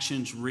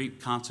actions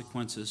reap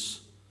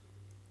consequences.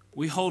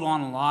 We hold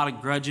on a lot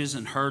of grudges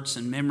and hurts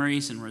and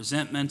memories and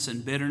resentments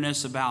and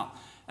bitterness about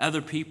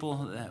other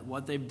people,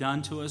 what they've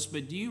done to us.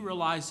 But do you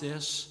realize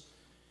this?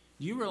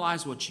 Do you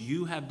realize what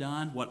you have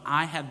done, what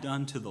I have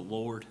done to the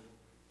Lord?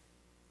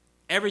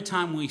 Every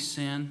time we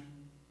sin,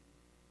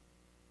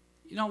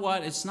 you know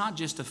what? It's not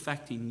just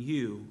affecting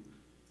you.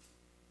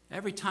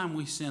 Every time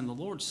we sin, the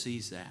Lord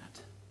sees that.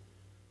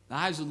 The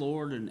eyes of the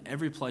Lord are in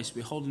every place,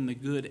 beholding the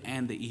good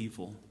and the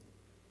evil.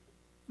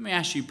 Let me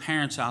ask you,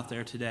 parents out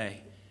there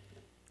today,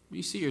 when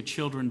you see your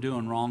children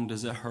doing wrong,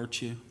 does it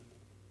hurt you?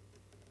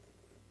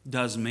 It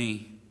does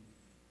me.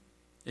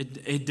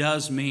 It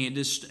does me.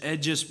 It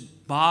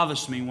just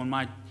bothers me when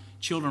my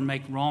children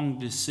make wrong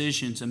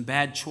decisions and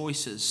bad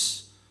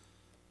choices.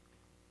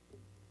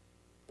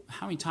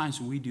 How many times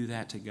do we do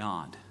that to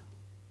God?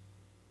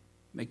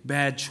 Make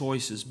bad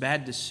choices,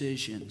 bad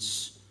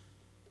decisions.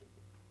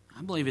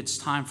 I believe it's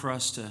time for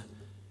us to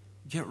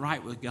get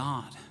right with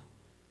God.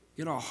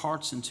 Get our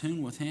hearts in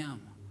tune with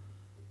Him.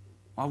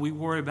 While we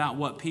worry about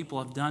what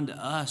people have done to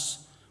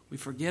us, we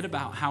forget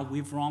about how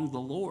we've wronged the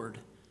Lord.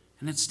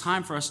 And it's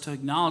time for us to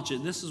acknowledge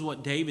it. This is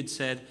what David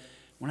said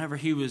whenever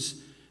he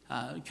was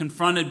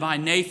confronted by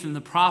Nathan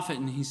the prophet.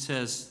 And he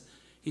says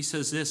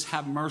this,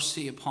 "Have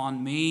mercy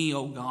upon me,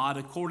 O God,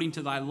 according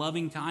to thy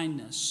loving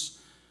kindness.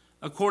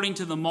 According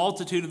to the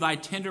multitude of thy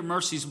tender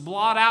mercies,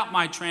 blot out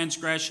my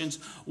transgressions.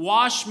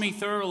 Wash me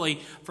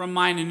thoroughly from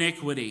mine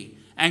iniquity,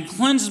 and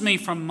cleanse me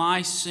from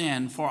my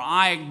sin. For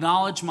I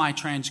acknowledge my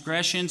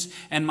transgressions,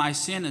 and my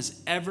sin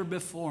is ever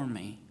before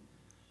me."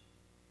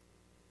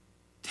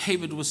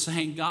 David was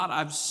saying, God,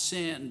 I've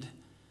sinned,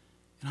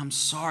 and I'm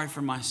sorry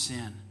for my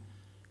sin.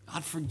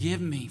 God, forgive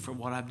me for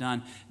what I've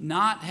done.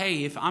 Not,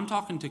 hey, if I'm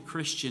talking to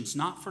Christians,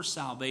 not for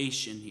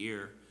salvation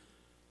here,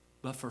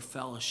 but for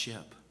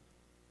fellowship.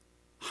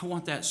 I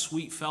want that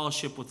sweet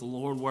fellowship with the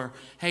Lord where,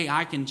 hey,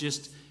 I can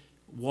just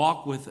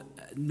walk with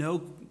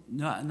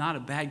not a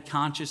bad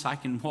conscience. I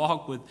can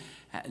walk with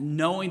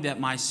knowing that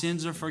my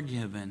sins are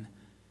forgiven.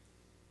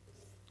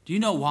 Do you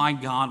know why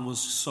God was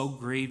so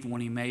grieved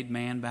when He made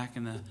man back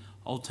in the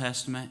Old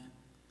Testament?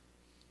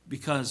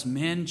 Because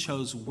men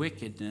chose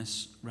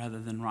wickedness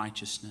rather than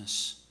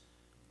righteousness.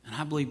 And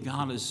I believe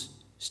God is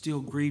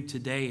still grieved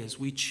today as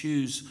we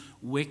choose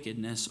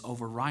wickedness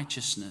over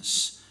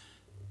righteousness.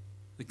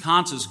 The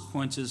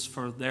consequences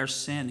for their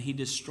sin, He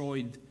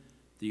destroyed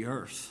the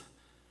earth.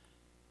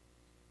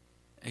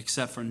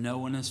 Except for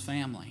Noah and his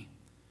family.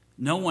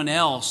 No one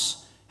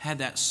else had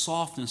that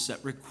softness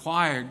that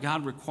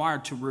God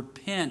required to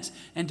repent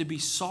and to be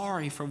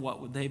sorry for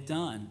what they've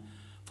done.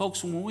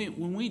 Folks,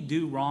 when we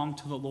do wrong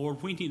to the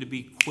Lord, we need to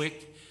be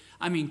quick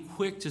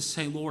to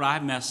say, Lord, I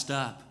messed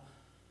up.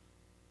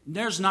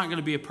 There's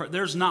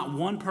not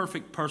one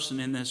perfect person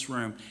in this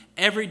room.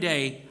 Every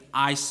day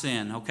I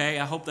sin, okay?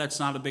 I hope that's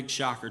not a big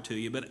shocker to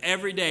you, but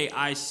every day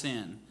I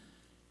sin.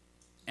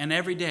 And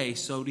every day,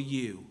 so do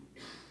you.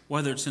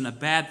 Whether it's in a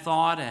bad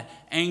thought,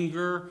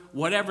 anger,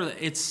 whatever,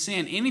 it's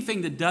sin.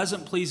 Anything that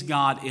doesn't please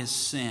God is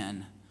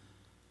sin.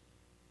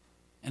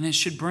 And it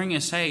should bring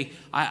us, hey,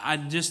 I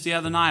just the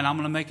other night, I'm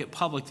going to make it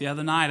public. The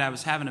other night, I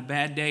was having a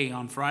bad day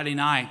on Friday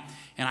night,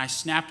 and I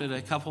snapped at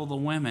a couple of the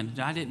women.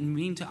 I didn't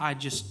mean to.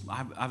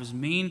 I was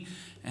mean,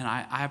 and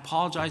I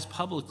apologized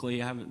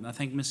publicly. I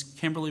think Miss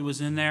Kimberly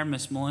was in there,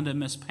 Miss Melinda,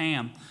 Miss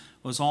Pam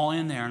was all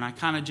in there, and I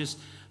kind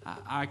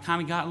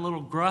of got a little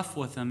gruff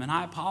with them, and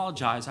I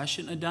apologize. I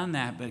shouldn't have done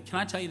that, but can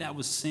I tell you that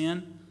was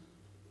sin?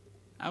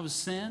 That was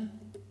sin.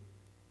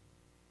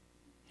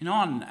 You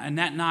know, and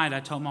that night I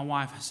told my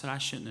wife, I said, I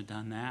shouldn't have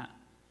done that.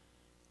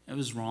 It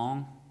was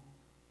wrong.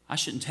 I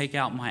shouldn't take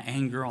out my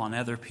anger on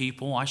other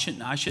people. I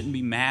shouldn't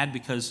be mad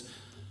because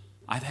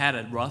I've had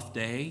a rough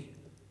day.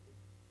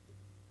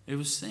 It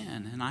was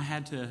sin, and I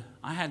had to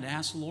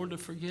ask the Lord to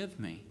forgive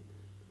me.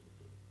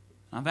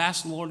 I've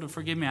asked the Lord to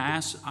forgive me. I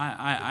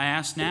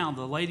ask now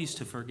the ladies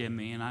to forgive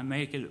me, and I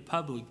make it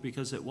public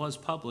because it was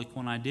public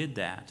when I did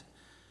that.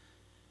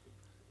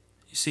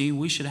 You see,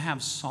 we should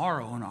have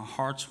sorrow in our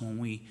hearts when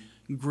we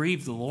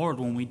grieve the Lord,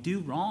 when we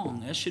do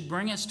wrong. That should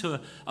bring us to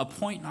a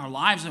point in our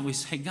lives that we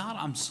say, God,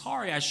 I'm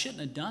sorry, I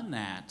shouldn't have done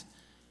that.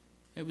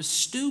 It was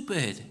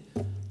stupid.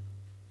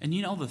 And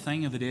you know the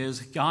thing of it is,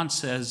 God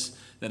says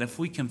that if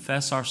we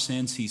confess our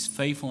sins, He's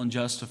faithful and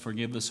just to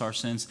forgive us our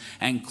sins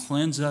and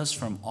cleanse us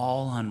from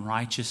all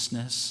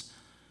unrighteousness.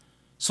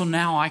 So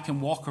now I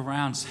can walk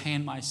around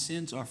saying my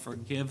sins are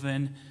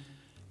forgiven,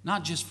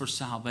 not just for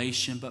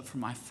salvation, but for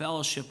my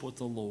fellowship with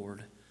the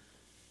Lord.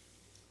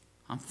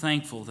 I'm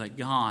thankful that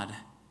God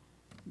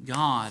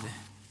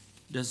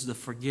does the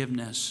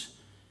forgiveness.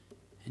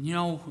 And you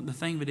know, the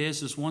thing of it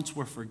is once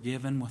we're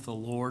forgiven with the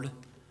Lord,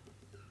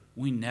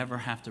 we never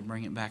have to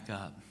bring it back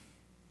up.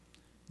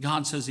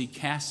 God says He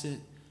casts it,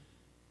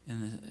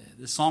 and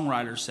the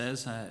songwriter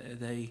says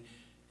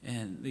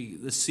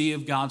the sea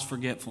of God's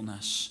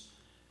forgetfulness.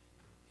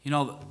 You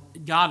know,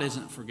 God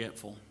isn't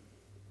forgetful.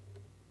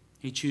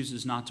 He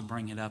chooses not to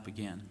bring it up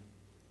again.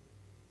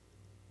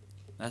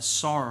 That's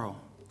sorrow.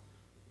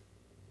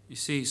 You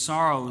see,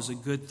 sorrow is a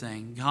good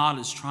thing. God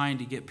is trying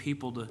to get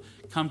people to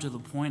come to the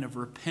point of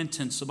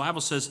repentance. The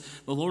Bible says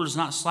the Lord is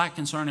not slack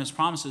concerning His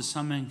promises.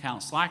 Some men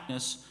count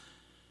slackness,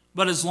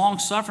 but is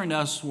long-suffering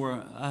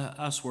to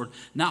usward,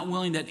 not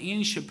willing that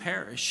any should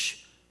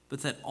perish,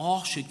 but that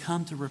all should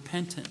come to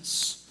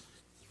repentance.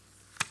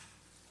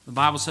 The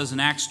Bible says in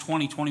Acts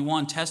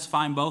 20:21,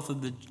 testifying both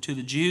to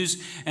the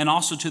Jews and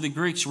also to the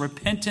Greeks,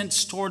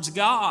 repentance towards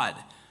God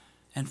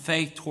and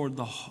faith toward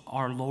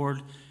our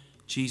Lord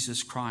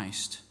Jesus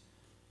Christ.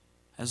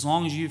 As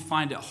long as you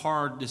find it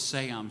hard to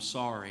say I'm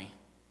sorry,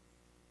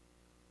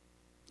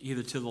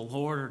 either to the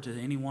Lord or to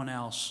anyone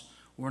else,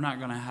 we're not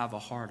going to have a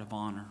heart of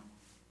honor.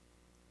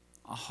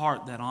 A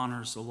heart that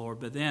honors the Lord.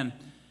 But then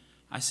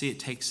I see it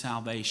takes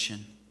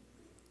salvation.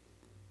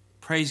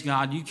 Praise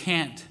God, you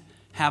can't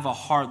have a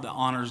heart that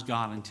honors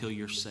God until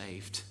you're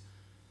saved.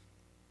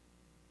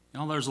 You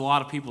know, there's a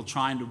lot of people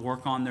trying to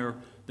work on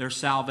their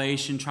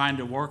salvation, trying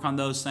to work on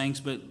those things,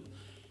 but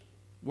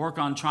work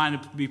on trying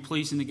to be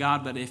pleasing to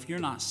God. But if you're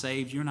not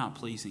saved, you're not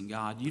pleasing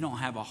God. You don't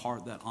have a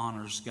heart that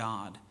honors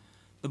God.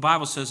 The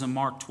Bible says in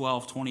Mark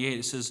 12:28,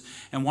 it says,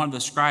 and one of the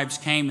scribes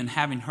came, and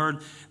having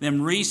heard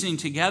them reasoning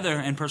together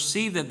and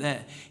perceived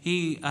that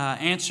he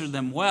answered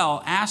them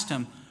well, asked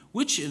him,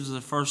 which is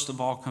the first of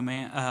all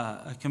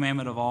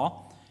commandment of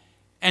all?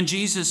 And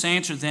Jesus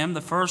answered them, the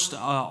first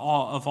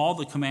of all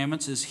the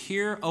commandments is,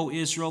 hear, O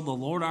Israel, the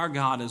Lord our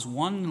God is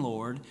one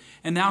Lord,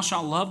 and thou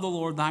shalt love the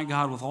Lord thy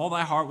God with all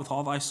thy heart, with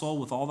all thy soul,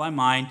 with all thy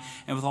mind,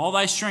 and with all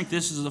thy strength.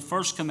 This is the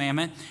first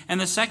commandment. And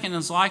the second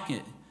is like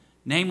it,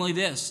 namely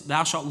this,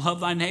 thou shalt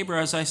love thy neighbor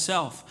as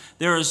thyself.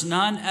 There is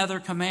none other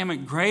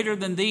commandment greater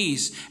than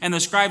these. And the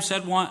scribe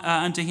said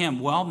unto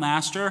him, well,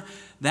 master,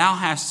 thou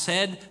hast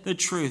said the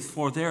truth,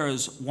 for there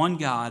is one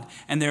God,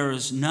 and there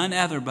is none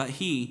other but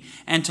He.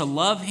 And to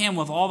love Him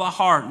with all thy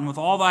heart, and with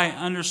all thy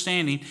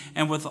understanding,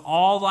 and with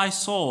all thy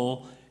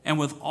soul, and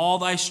with all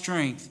thy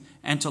strength,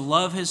 and to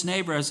love his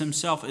neighbor as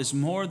himself is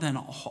more than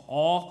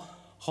all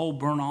whole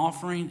burnt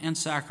offering and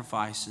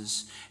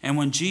sacrifices. And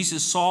when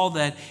Jesus saw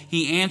that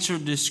he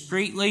answered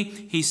discreetly,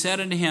 he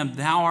said unto him,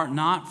 thou art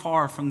not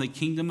far from the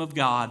kingdom of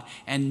God.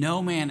 And no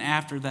man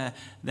after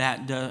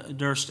that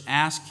durst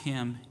ask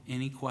him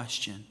any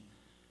question.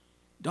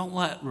 Don't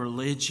let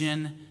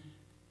religion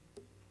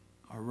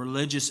or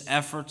religious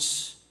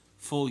efforts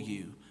fool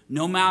you.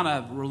 No amount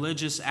of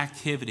religious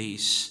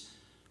activities,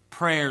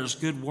 prayers,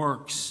 good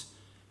works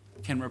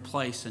can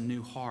replace a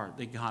new heart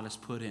that God has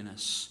put in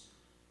us.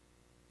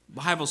 The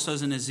Bible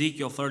says in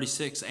Ezekiel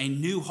 36, a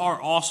new heart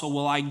also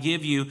will I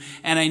give you,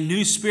 and a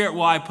new spirit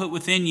will I put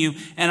within you,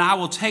 and I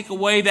will take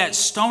away that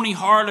stony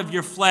heart of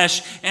your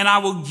flesh, and I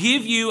will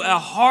give you a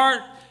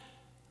heart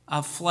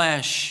of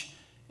flesh,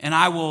 and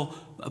I will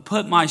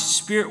put my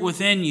spirit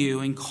within you,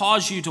 and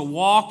cause you to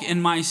walk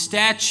in my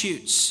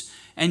statutes,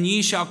 and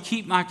ye shall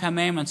keep my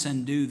commandments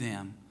and do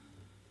them.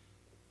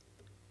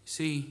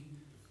 See,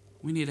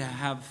 we need to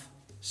have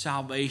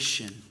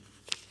salvation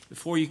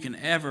before you can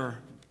ever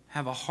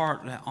have a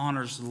heart that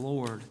honors the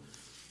Lord.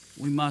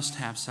 We must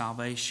have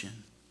salvation.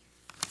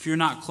 If you're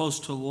not close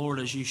to the Lord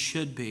as you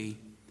should be,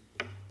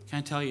 can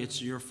I tell you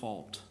it's your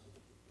fault?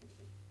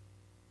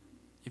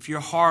 If your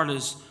heart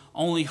is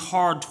only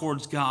hard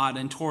towards God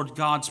and towards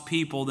God's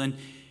people, then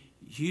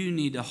you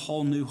need a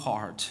whole new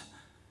heart.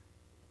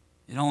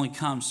 It only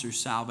comes through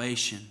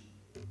salvation.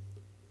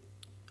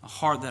 A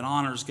heart that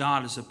honors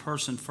God is a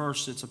person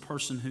first. It's a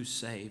person who's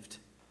saved.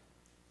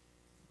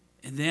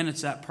 And then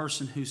it's that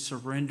person who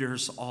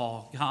surrenders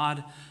all.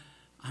 God,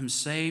 I'm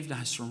saved.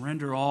 I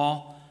surrender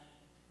all.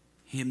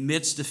 He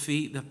admits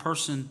defeat. The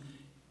person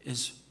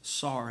is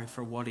sorry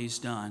for what he's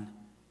done.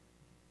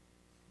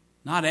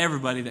 Not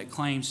everybody that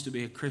claims to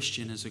be a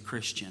Christian is a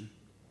Christian.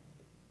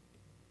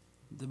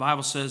 The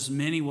Bible says,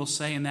 many will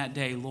say in that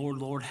day, Lord,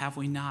 Lord, have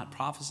we not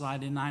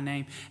prophesied in thy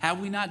name? Have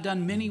we not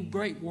done many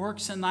great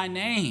works in thy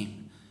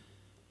name?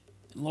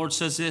 And the Lord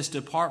says this,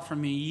 depart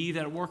from me, ye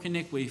that work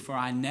iniquity, for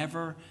I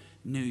never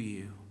knew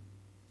you.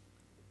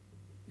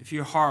 If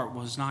your heart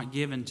was not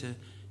given to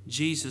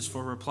Jesus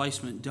for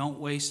replacement, don't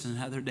waste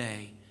another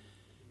day.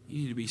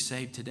 You need to be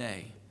saved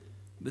today.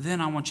 But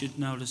then I want you to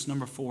notice,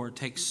 number 4, it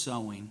takes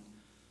sowing.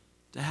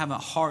 To have a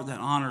heart that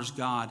honors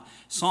God.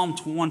 Psalm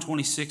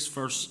 126,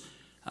 verse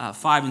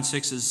 5 and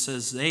 6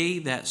 says, they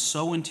that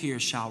sow in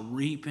tears shall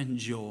reap in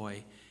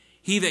joy.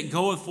 He that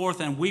goeth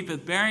forth and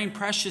weepeth, bearing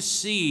precious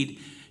seed,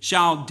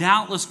 shall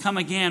doubtless come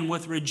again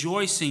with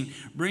rejoicing,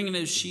 bringing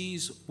his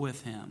sheaves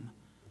with him.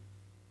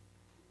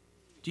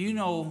 Do you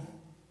know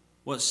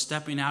what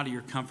stepping out of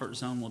your comfort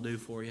zone will do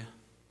for you?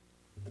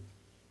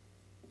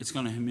 It's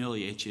going to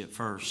humiliate you at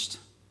first.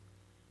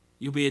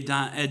 You'll be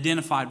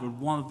identified with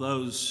one of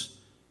those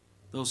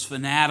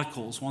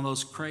fanaticals, one of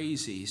those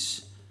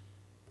crazies.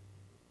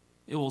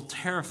 It will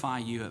terrify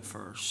you at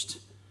first,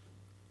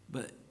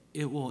 but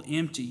it will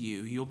empty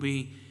you. You'll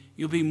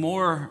be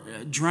more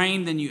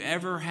drained than you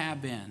ever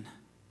have been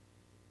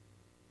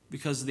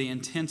because of the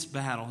intense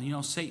battle. You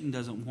know, Satan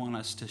doesn't want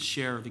us to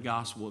share the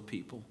gospel with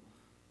people.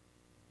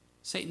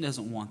 Satan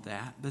doesn't want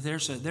that. But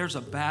there's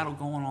a battle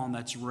going on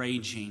that's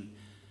raging.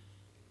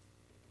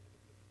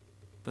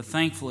 But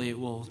thankfully, it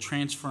will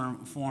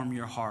transform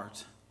your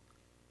heart.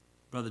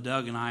 Brother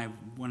Doug and I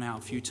went out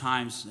a few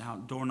times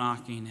out door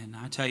knocking, and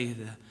I tell you,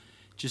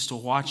 just to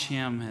watch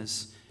him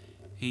as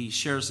he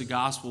shares the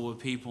gospel with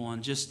people,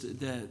 and just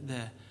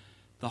the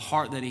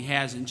heart that he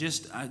has, and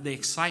just the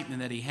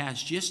excitement that he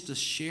has just to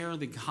share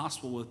the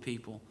gospel with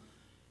people.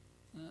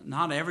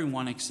 Not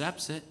everyone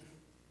accepts it,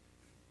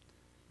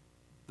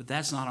 but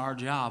that's not our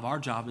job. Our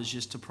job is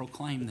just to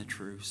proclaim the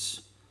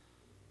truths.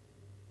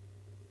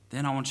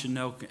 Then I want you to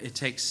know it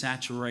takes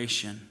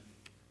saturation.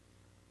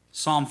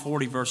 Psalm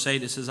 40, verse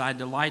 8, it says, I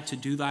delight to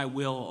do thy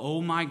will, O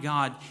my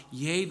God.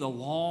 Yea, the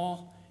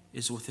law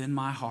is within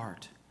my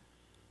heart.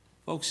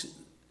 Folks,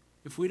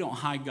 if we don't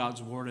hide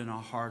God's word in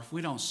our heart, if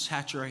we don't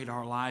saturate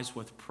our lives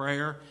with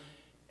prayer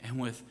and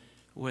with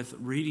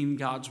reading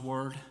God's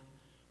word,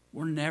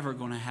 we're never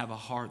going to have a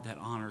heart that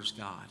honors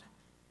God.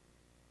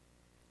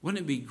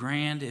 Wouldn't it be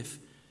grand if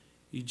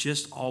you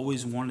just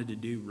always wanted to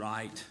do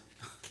right?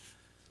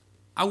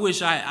 I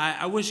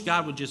wish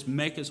God would just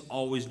make us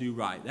always do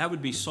right. That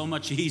would be so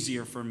much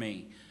easier for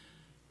me.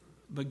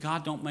 But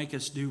God don't make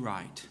us do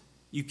right.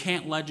 You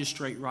can't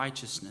legislate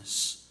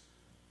righteousness.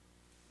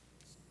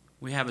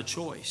 We have a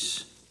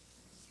choice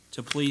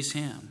to please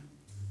Him.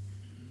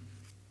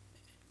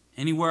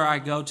 Anywhere I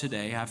go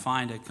today, I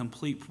find a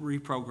complete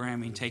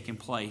reprogramming taking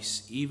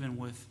place, even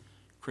with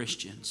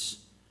Christians.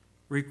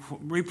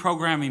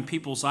 Reprogramming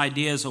people's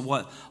ideas of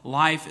what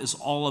life is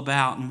all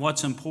about and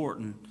what's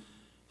important.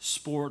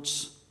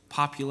 Sports,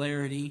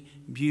 popularity,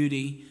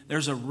 beauty.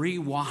 There's a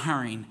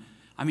rewiring.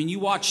 I mean, you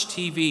watch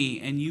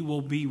TV and you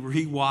will be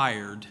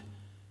rewired.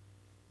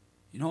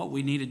 You know what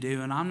we need to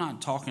do? And I'm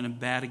not talking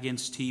bad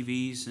against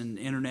TVs and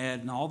internet,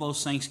 and all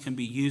those things can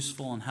be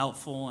useful and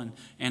helpful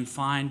and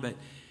fine. But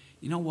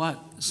you know what?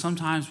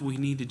 Sometimes we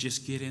need to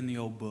just get in the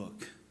old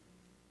book.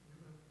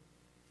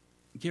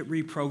 Get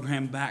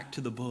reprogrammed back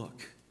to the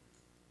book.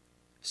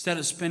 Instead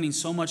of spending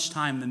so much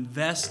time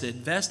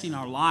investing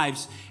our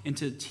lives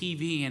into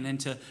TV and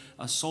into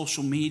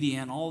social media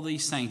and all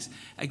these things.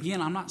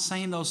 Again, I'm not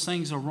saying those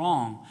things are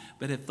wrong,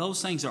 but if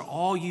those things are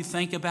all you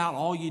think about,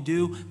 all you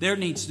do, there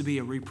needs to be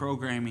a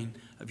reprogramming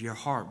of your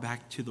heart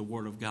back to the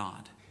Word of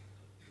God.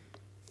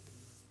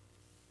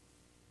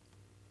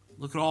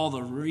 Look at all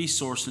the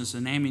resources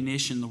and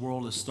ammunition the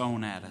world is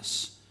throwing at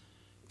us.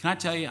 Can I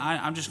tell you,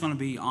 I'm just going to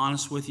be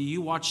honest with you.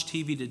 You watch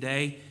TV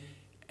today,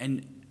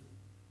 and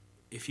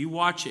if you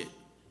watch it,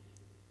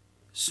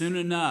 soon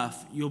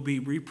enough, you'll be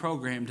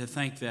reprogrammed to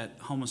think that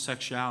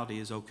homosexuality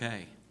is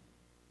okay.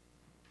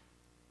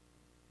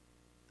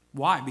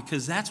 Why?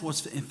 Because that's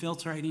what's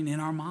infiltrating in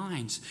our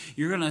minds.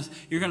 You're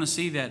gonna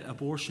see that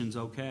abortion's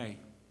okay.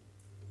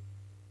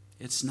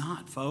 It's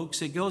not,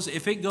 folks.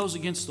 If it goes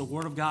against the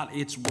Word of God,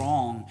 it's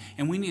wrong,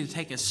 and we need to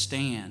take a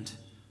stand.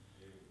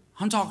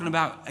 I'm talking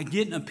about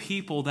getting a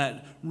people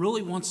that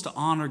really wants to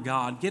honor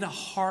God, get a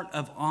heart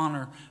of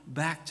honor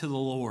back to the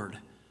Lord.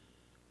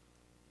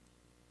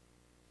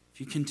 If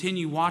you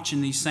continue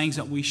watching these things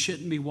that we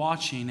shouldn't be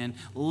watching and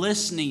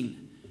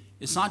listening,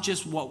 it's not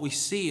just what we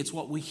see, it's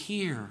what we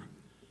hear,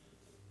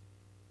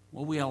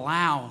 what we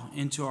allow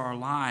into our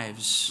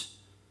lives.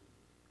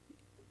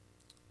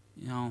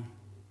 You know,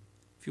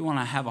 if you want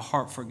to have a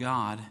heart for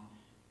God,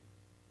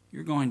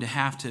 you're going to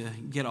have to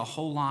get a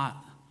whole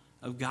lot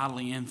of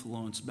godly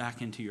influence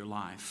back into your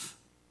life.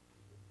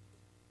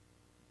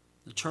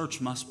 The church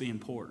must be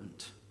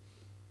important.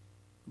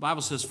 The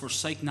Bible says,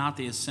 forsake not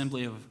the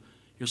assembly of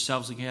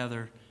yourselves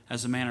together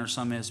as the manner of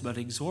some is, but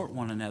exhort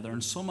one another,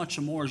 and so much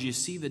more as you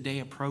see the day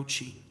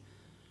approaching.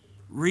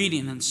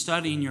 Reading and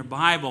studying your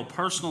Bible,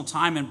 personal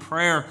time in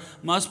prayer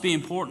must be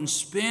important.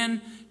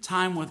 Spend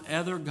time with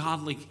other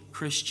godly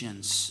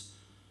Christians.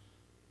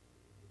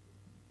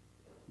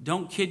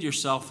 Don't kid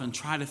yourself and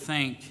try to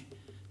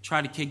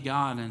kid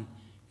God, and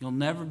you'll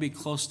never be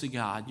close to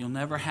God. You'll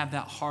never have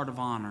that heart of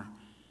honor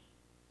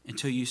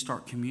until you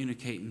start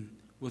communicating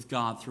with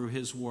God through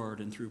His Word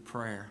and through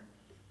prayer.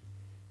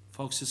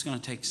 Folks, it's going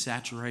to take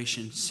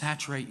saturation.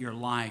 Saturate your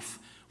life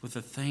with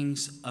the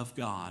things of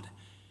God.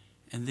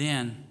 And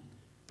then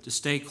to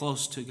stay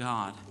close to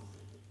God,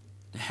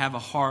 to have a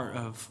heart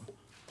of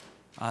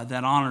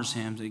that honors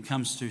Him, that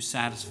comes through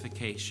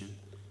satisfaction.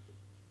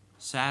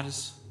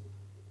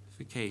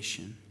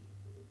 Satisfaction.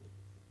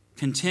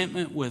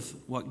 Contentment with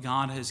what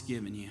God has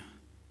given you.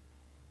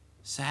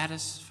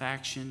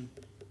 Satisfaction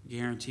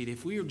guaranteed.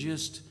 If we would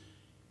just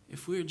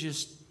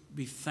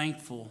be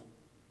thankful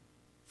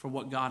for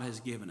what God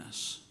has given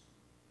us.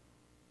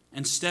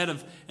 Instead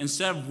of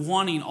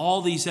wanting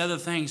all these other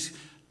things,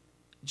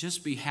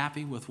 just be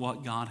happy with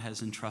what God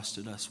has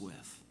entrusted us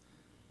with.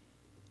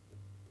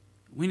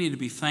 We need to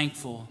be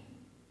thankful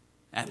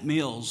at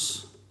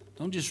meals.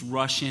 Don't just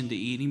rush into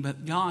eating,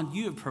 but God,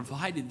 you have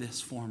provided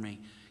this for me.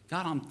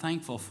 God, I'm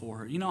thankful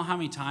for it. You know how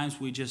many times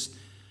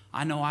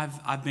I know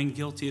I've been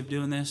guilty of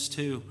doing this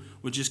too.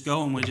 We just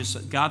go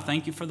and God,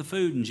 thank you for the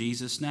food in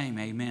Jesus' name,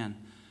 amen.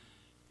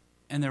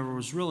 And there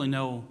was really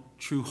no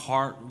true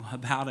heart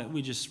about it.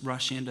 We just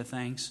rush into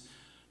things.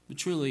 But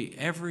truly,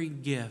 every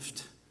good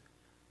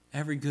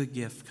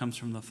gift comes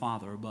from the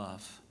Father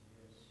above.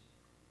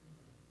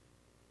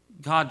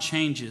 God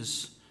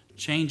changes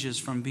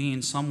from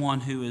being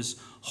someone who is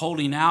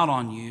holding out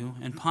on you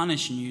and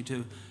punishing you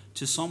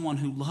to someone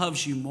who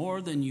loves you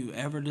more than you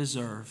ever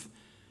deserve.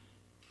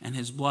 And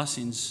his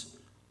blessings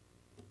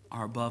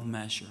are above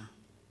measure.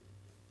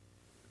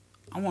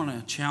 I want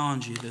to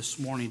challenge you this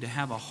morning to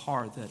have a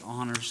heart that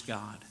honors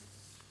God,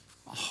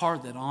 a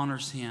heart that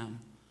honors him.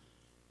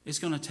 It's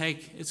going to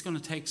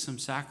take some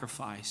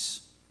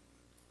sacrifice.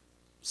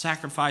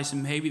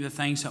 Sacrificing maybe the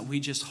things that we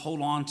just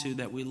hold on to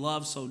that we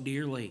love so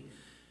dearly.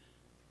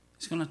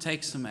 It's going to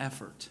take some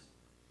effort.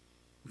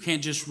 We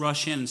can't just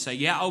rush in and say,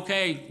 yeah,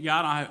 okay,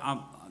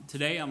 God,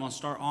 today I'm going to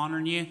start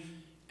honoring you.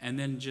 And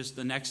then just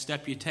the next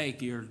step you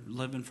take, you're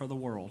living for the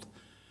world.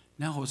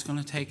 No, it's going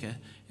to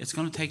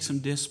take some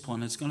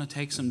discipline. It's going to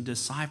take some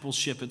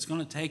discipleship. It's going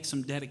to take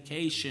some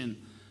dedication.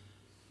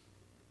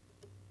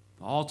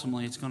 But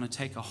ultimately, it's going to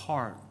take a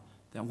heart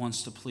that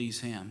wants to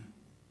please him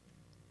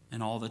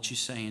in all that you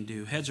say and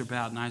do. Heads are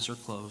bowed and eyes are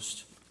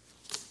closed.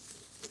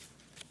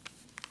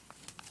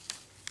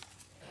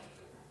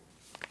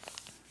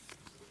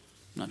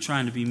 I'm not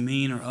trying to be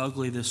mean or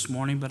ugly this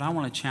morning, but I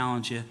want to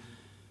challenge you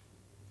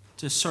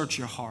to search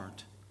your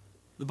heart.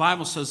 The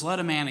Bible says, let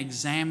a man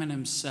examine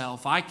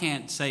himself. I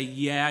can't say,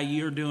 yeah,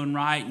 you're doing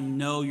right, and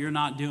no, you're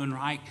not doing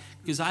right,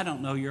 because I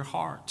don't know your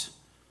heart.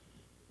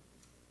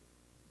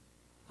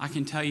 I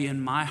can tell you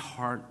in my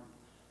heart,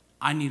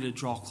 I need to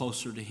draw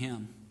closer to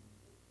him.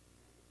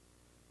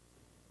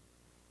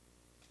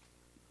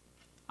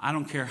 I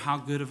don't care how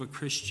good of a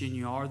Christian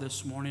you are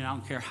this morning. I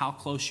don't care how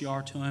close you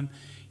are to him.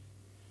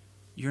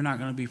 You're not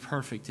going to be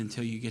perfect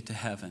until you get to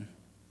heaven.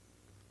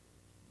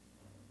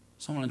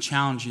 So I want to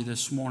challenge you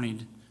this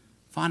morning.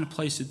 Find a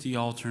place at the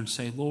altar and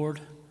say,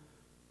 Lord,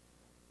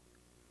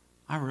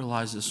 I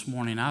realize this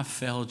morning I've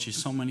failed you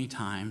so many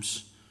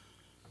times.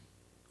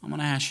 I'm going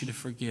to ask you to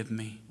forgive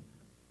me.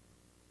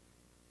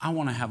 I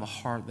want to have a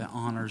heart that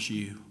honors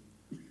you.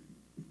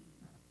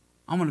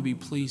 I want to be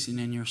pleasing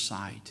in your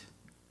sight.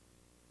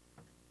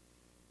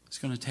 It's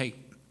going to take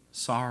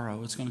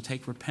sorrow. It's going to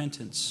take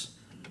repentance.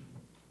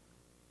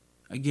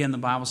 Again, the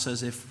Bible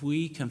says if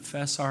we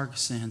confess our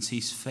sins,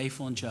 he's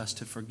faithful and just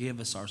to forgive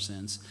us our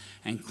sins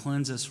and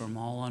cleanse us from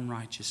all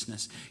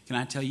unrighteousness. Can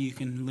I tell you, you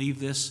can leave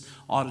this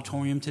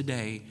auditorium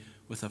today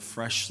with a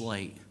fresh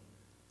slate.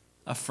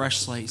 A fresh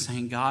slate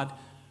saying, God,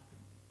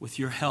 with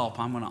your help,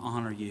 I'm going to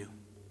honor you.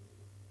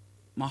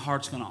 My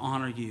heart's going to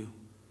honor you.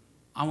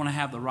 I want to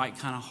have the right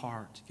kind of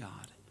heart, God.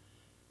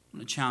 I'm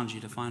going to challenge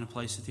you to find a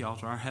place at the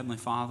altar. Our Heavenly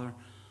Father,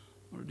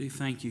 Lord, I do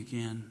thank you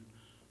again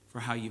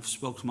for how you've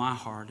spoke to my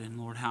heart, and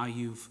Lord, how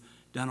you've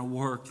done a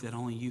work that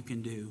only you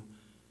can do.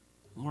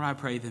 Lord, I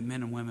pray that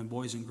men and women,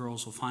 boys and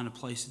girls will find a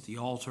place at the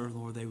altar.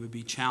 Lord, they would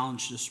be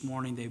challenged this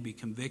morning. They'd be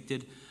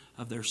convicted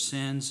of their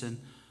sins. And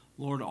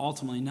Lord,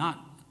 ultimately,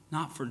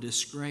 not for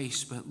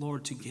disgrace, but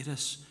Lord, to get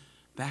us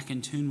back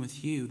in tune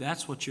with you.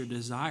 That's what your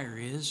desire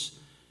is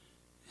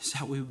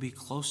that we would be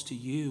close to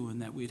you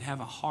and that we'd have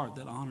a heart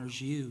that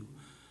honors you.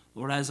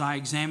 Lord, as I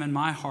examine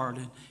my heart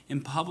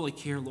in public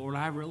here, Lord,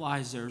 I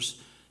realize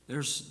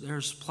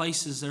there's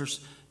places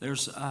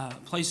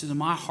in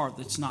my heart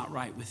that's not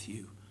right with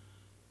you.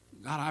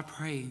 God, I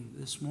pray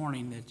this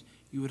morning that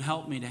you would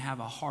help me to have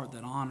a heart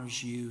that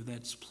honors you,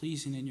 that's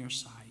pleasing in your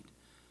sight.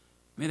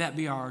 May that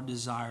be our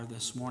desire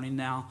this morning.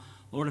 Now,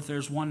 Lord, if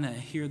there's one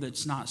here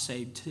that's not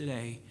saved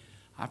today,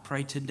 I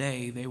pray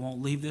today they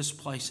won't leave this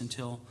place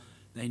until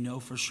they know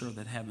for sure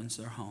that heaven's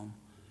their home.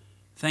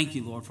 Thank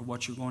you, Lord, for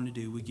what you're going to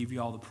do. We give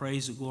you all the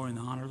praise, the glory, and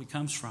the honor that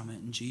comes from it.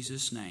 In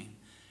Jesus' name,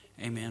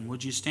 amen.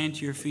 Would you stand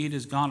to your feet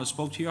as God has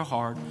spoke to your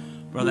heart?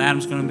 Brother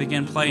Adam's going to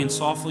begin playing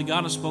softly.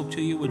 God has spoke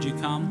to you. Would you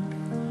come?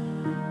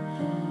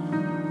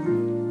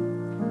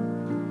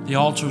 The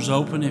altar's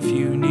open if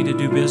you need to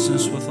do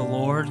business with the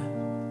Lord.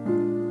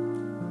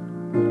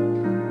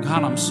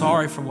 God, I'm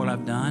sorry for what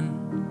I've done.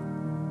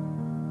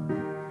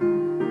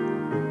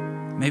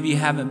 Maybe you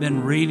haven't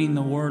been reading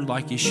the Word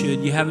like you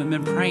should. You haven't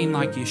been praying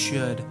like you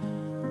should.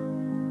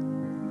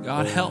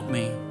 God, help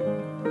me.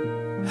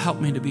 Help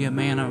me to be a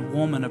man, a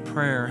woman of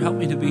prayer. Help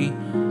me to be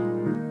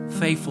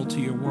faithful to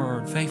your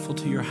Word, faithful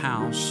to your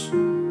house.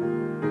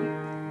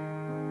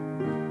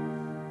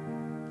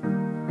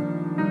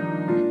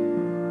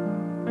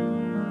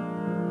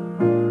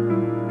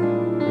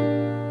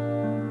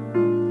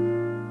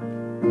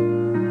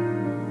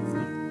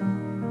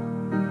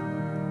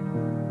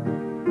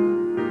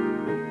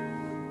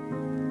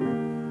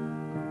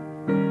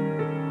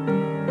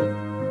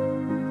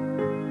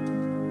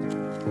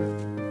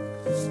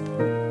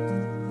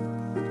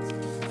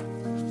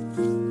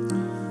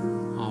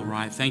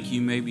 thank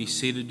you. You may be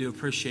seated. Do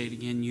appreciate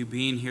again you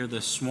being here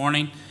this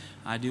morning.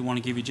 I do want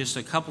to give you just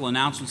a couple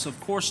announcements. Of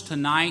course,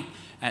 tonight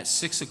at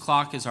 6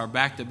 o'clock is our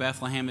Back to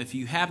Bethlehem. If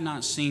you have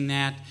not seen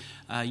that,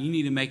 you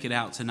need to make it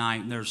out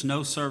tonight. There's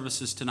no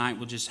services tonight.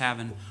 We're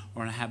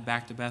going to have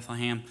Back to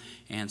Bethlehem.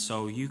 And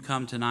so you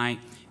come tonight.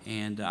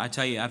 And I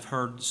tell you, I've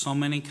heard so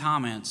many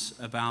comments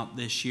about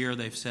this year.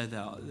 They've said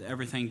that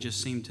everything just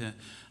seemed to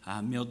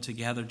meld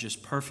together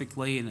just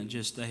perfectly, and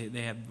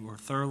were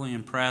thoroughly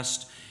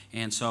impressed.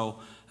 And so,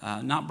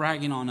 not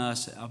bragging on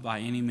us by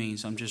any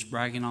means. I'm just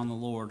bragging on the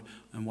Lord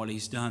and what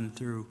He's done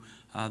through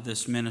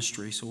this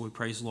ministry. So we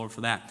praise the Lord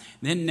for that.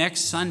 Then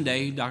next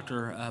Sunday,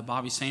 Dr.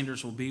 Bobby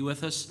Sanders will be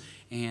with us,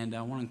 and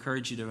I want to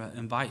encourage you to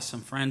invite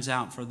some friends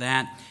out for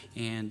that,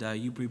 and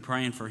you be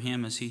praying for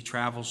him as he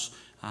travels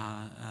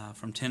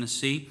from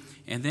Tennessee.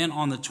 And then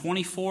on the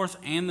 24th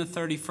and the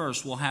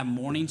 31st, we'll have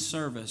morning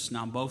service.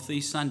 Now, both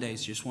these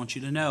Sundays, just want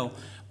you to know,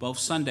 both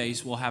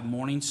Sundays we'll have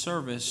morning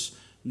service,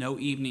 no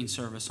evening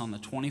service on the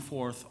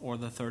 24th or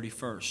the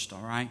 31st,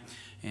 all right?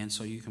 And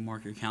so you can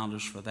mark your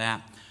calendars for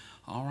that.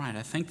 All right,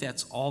 I think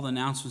that's all the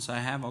announcements I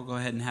have. I'll go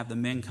ahead and have the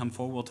men come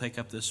forward. We'll take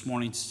up this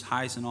morning's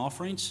tithes and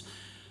offerings.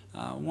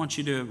 I want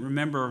you to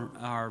remember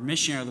our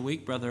missionary of the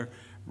week, Brother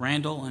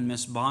Randall and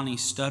Miss Bonnie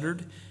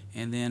Studdard.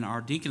 And then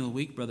our deacon of the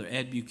week, Brother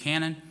Ed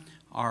Buchanan.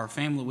 Our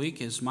family of the week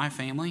is my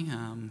family,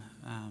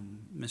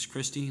 Miss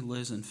Christy,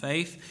 Liz, and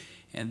Faith.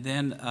 And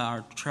then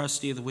our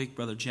trustee of the week,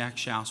 Brother Jack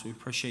Schaus. We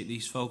appreciate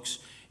these folks,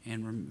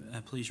 and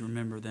please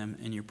remember them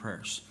in your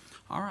prayers.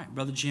 All right,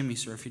 Brother Jimmy,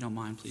 sir, if you don't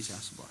mind, please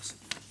ask the blessing.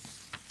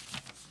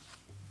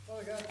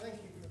 Father God, thank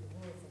you for the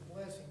wonderful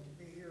blessing to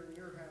be here in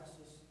your house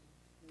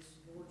this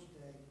Lord's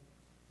Day.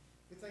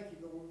 We thank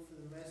you, Lord, for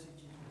the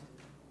messages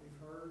that we've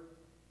heard.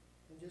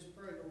 And just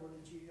pray, Lord,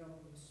 that you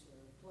help us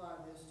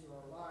apply this to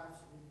our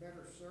lives so we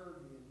better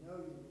serve you and know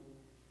you,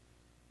 Lord.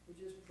 We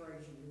just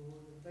praise you,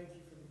 Lord, and thank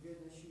you for the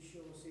goodness you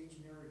show us each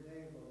and every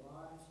day of our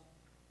lives.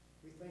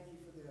 We thank you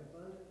for the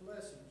abundant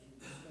blessings you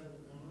bestow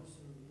upon us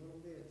and the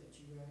little bit that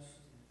you ask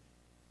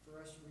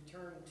for us to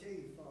return to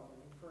you, Father.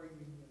 We pray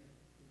you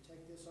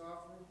take this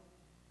offering,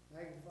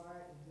 magnify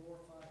it, and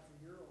glorify it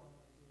for your honor.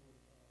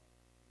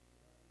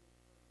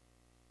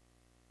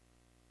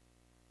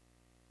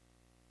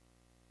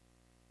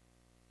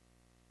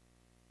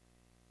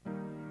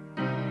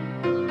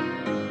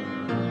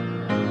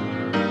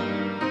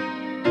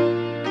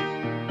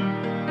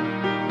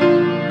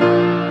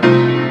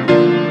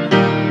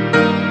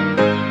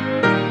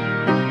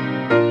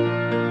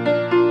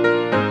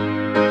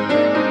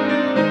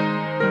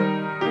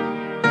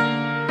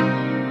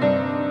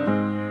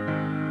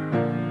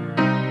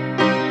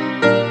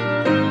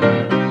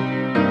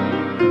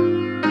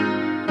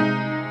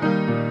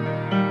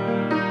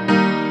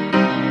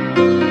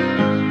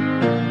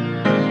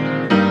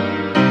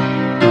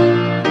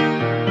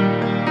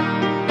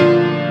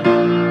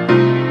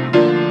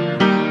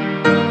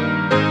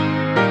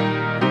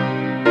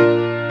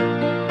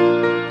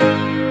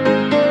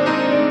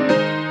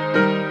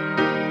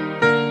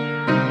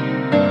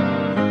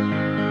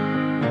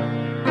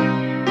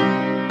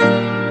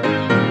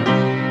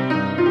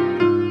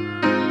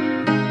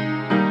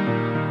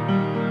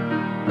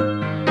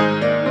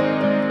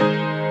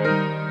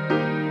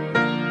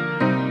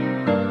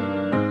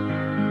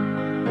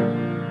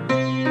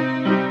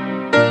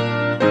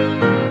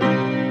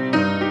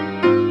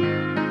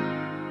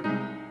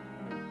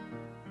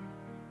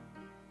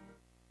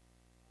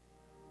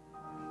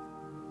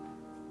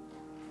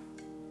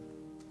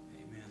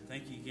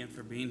 Thank you again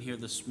for being here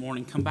this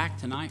morning. Come back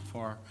tonight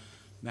for our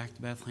Back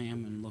to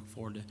Bethlehem, and look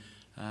forward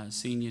to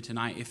seeing you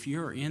tonight. If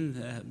you're in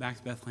the Back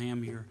to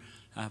Bethlehem, you're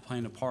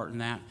playing a part in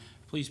that,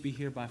 please be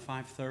here by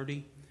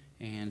 5:30,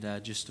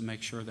 and just to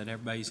make sure that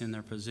everybody's in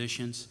their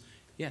positions.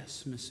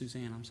 Yes, Miss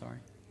Suzanne, I'm sorry.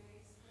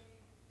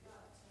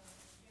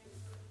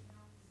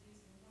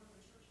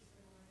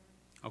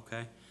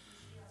 Okay.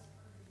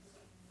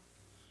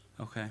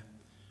 Okay.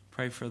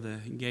 Pray for the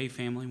Gay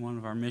family, one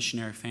of our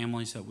missionary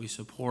families that we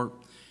support,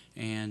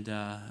 and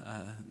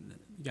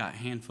got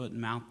hand, foot, and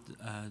mouth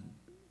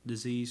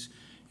disease,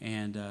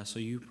 and so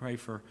you pray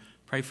for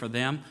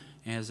them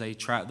as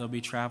they'll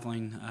be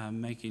traveling,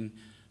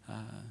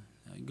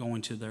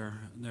 going to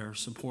their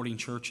supporting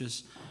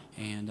churches,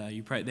 and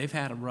you pray. They've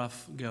had a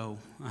rough go.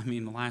 I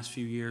mean, the last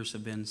few years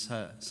have been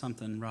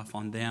something rough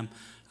on them.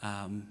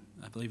 I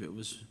believe it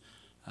was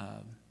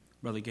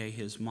Brother Gay.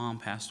 His mom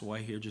passed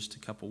away here just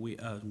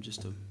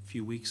a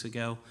few weeks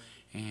ago,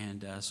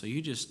 and so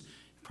you just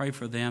pray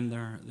for them.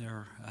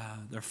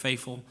 They're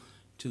faithful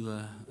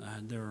to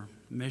their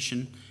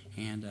mission,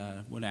 and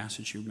would ask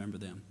that you remember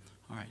them.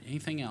 All right.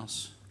 Anything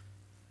else?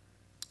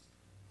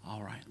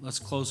 All right. Let's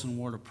close in a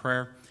word of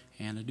prayer.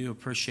 And I do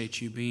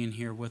appreciate you being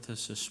here with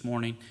us this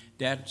morning.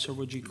 Dad, sir,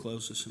 would you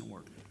close us in a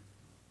word?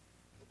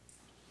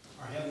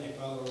 Our Heavenly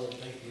Father, Lord,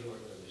 thank you, Lord,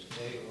 for this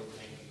day. Lord,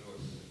 thank you, Lord,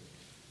 for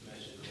the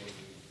message, Lord,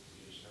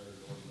 we just heard,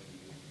 Lord,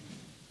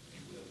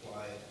 we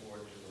apply it,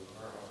 Lord, to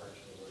our hearts,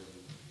 Lord,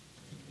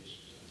 and just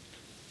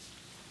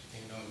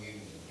depend on you,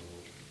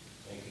 Lord.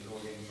 Thank you,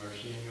 Lord, in your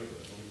mercy and your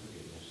love.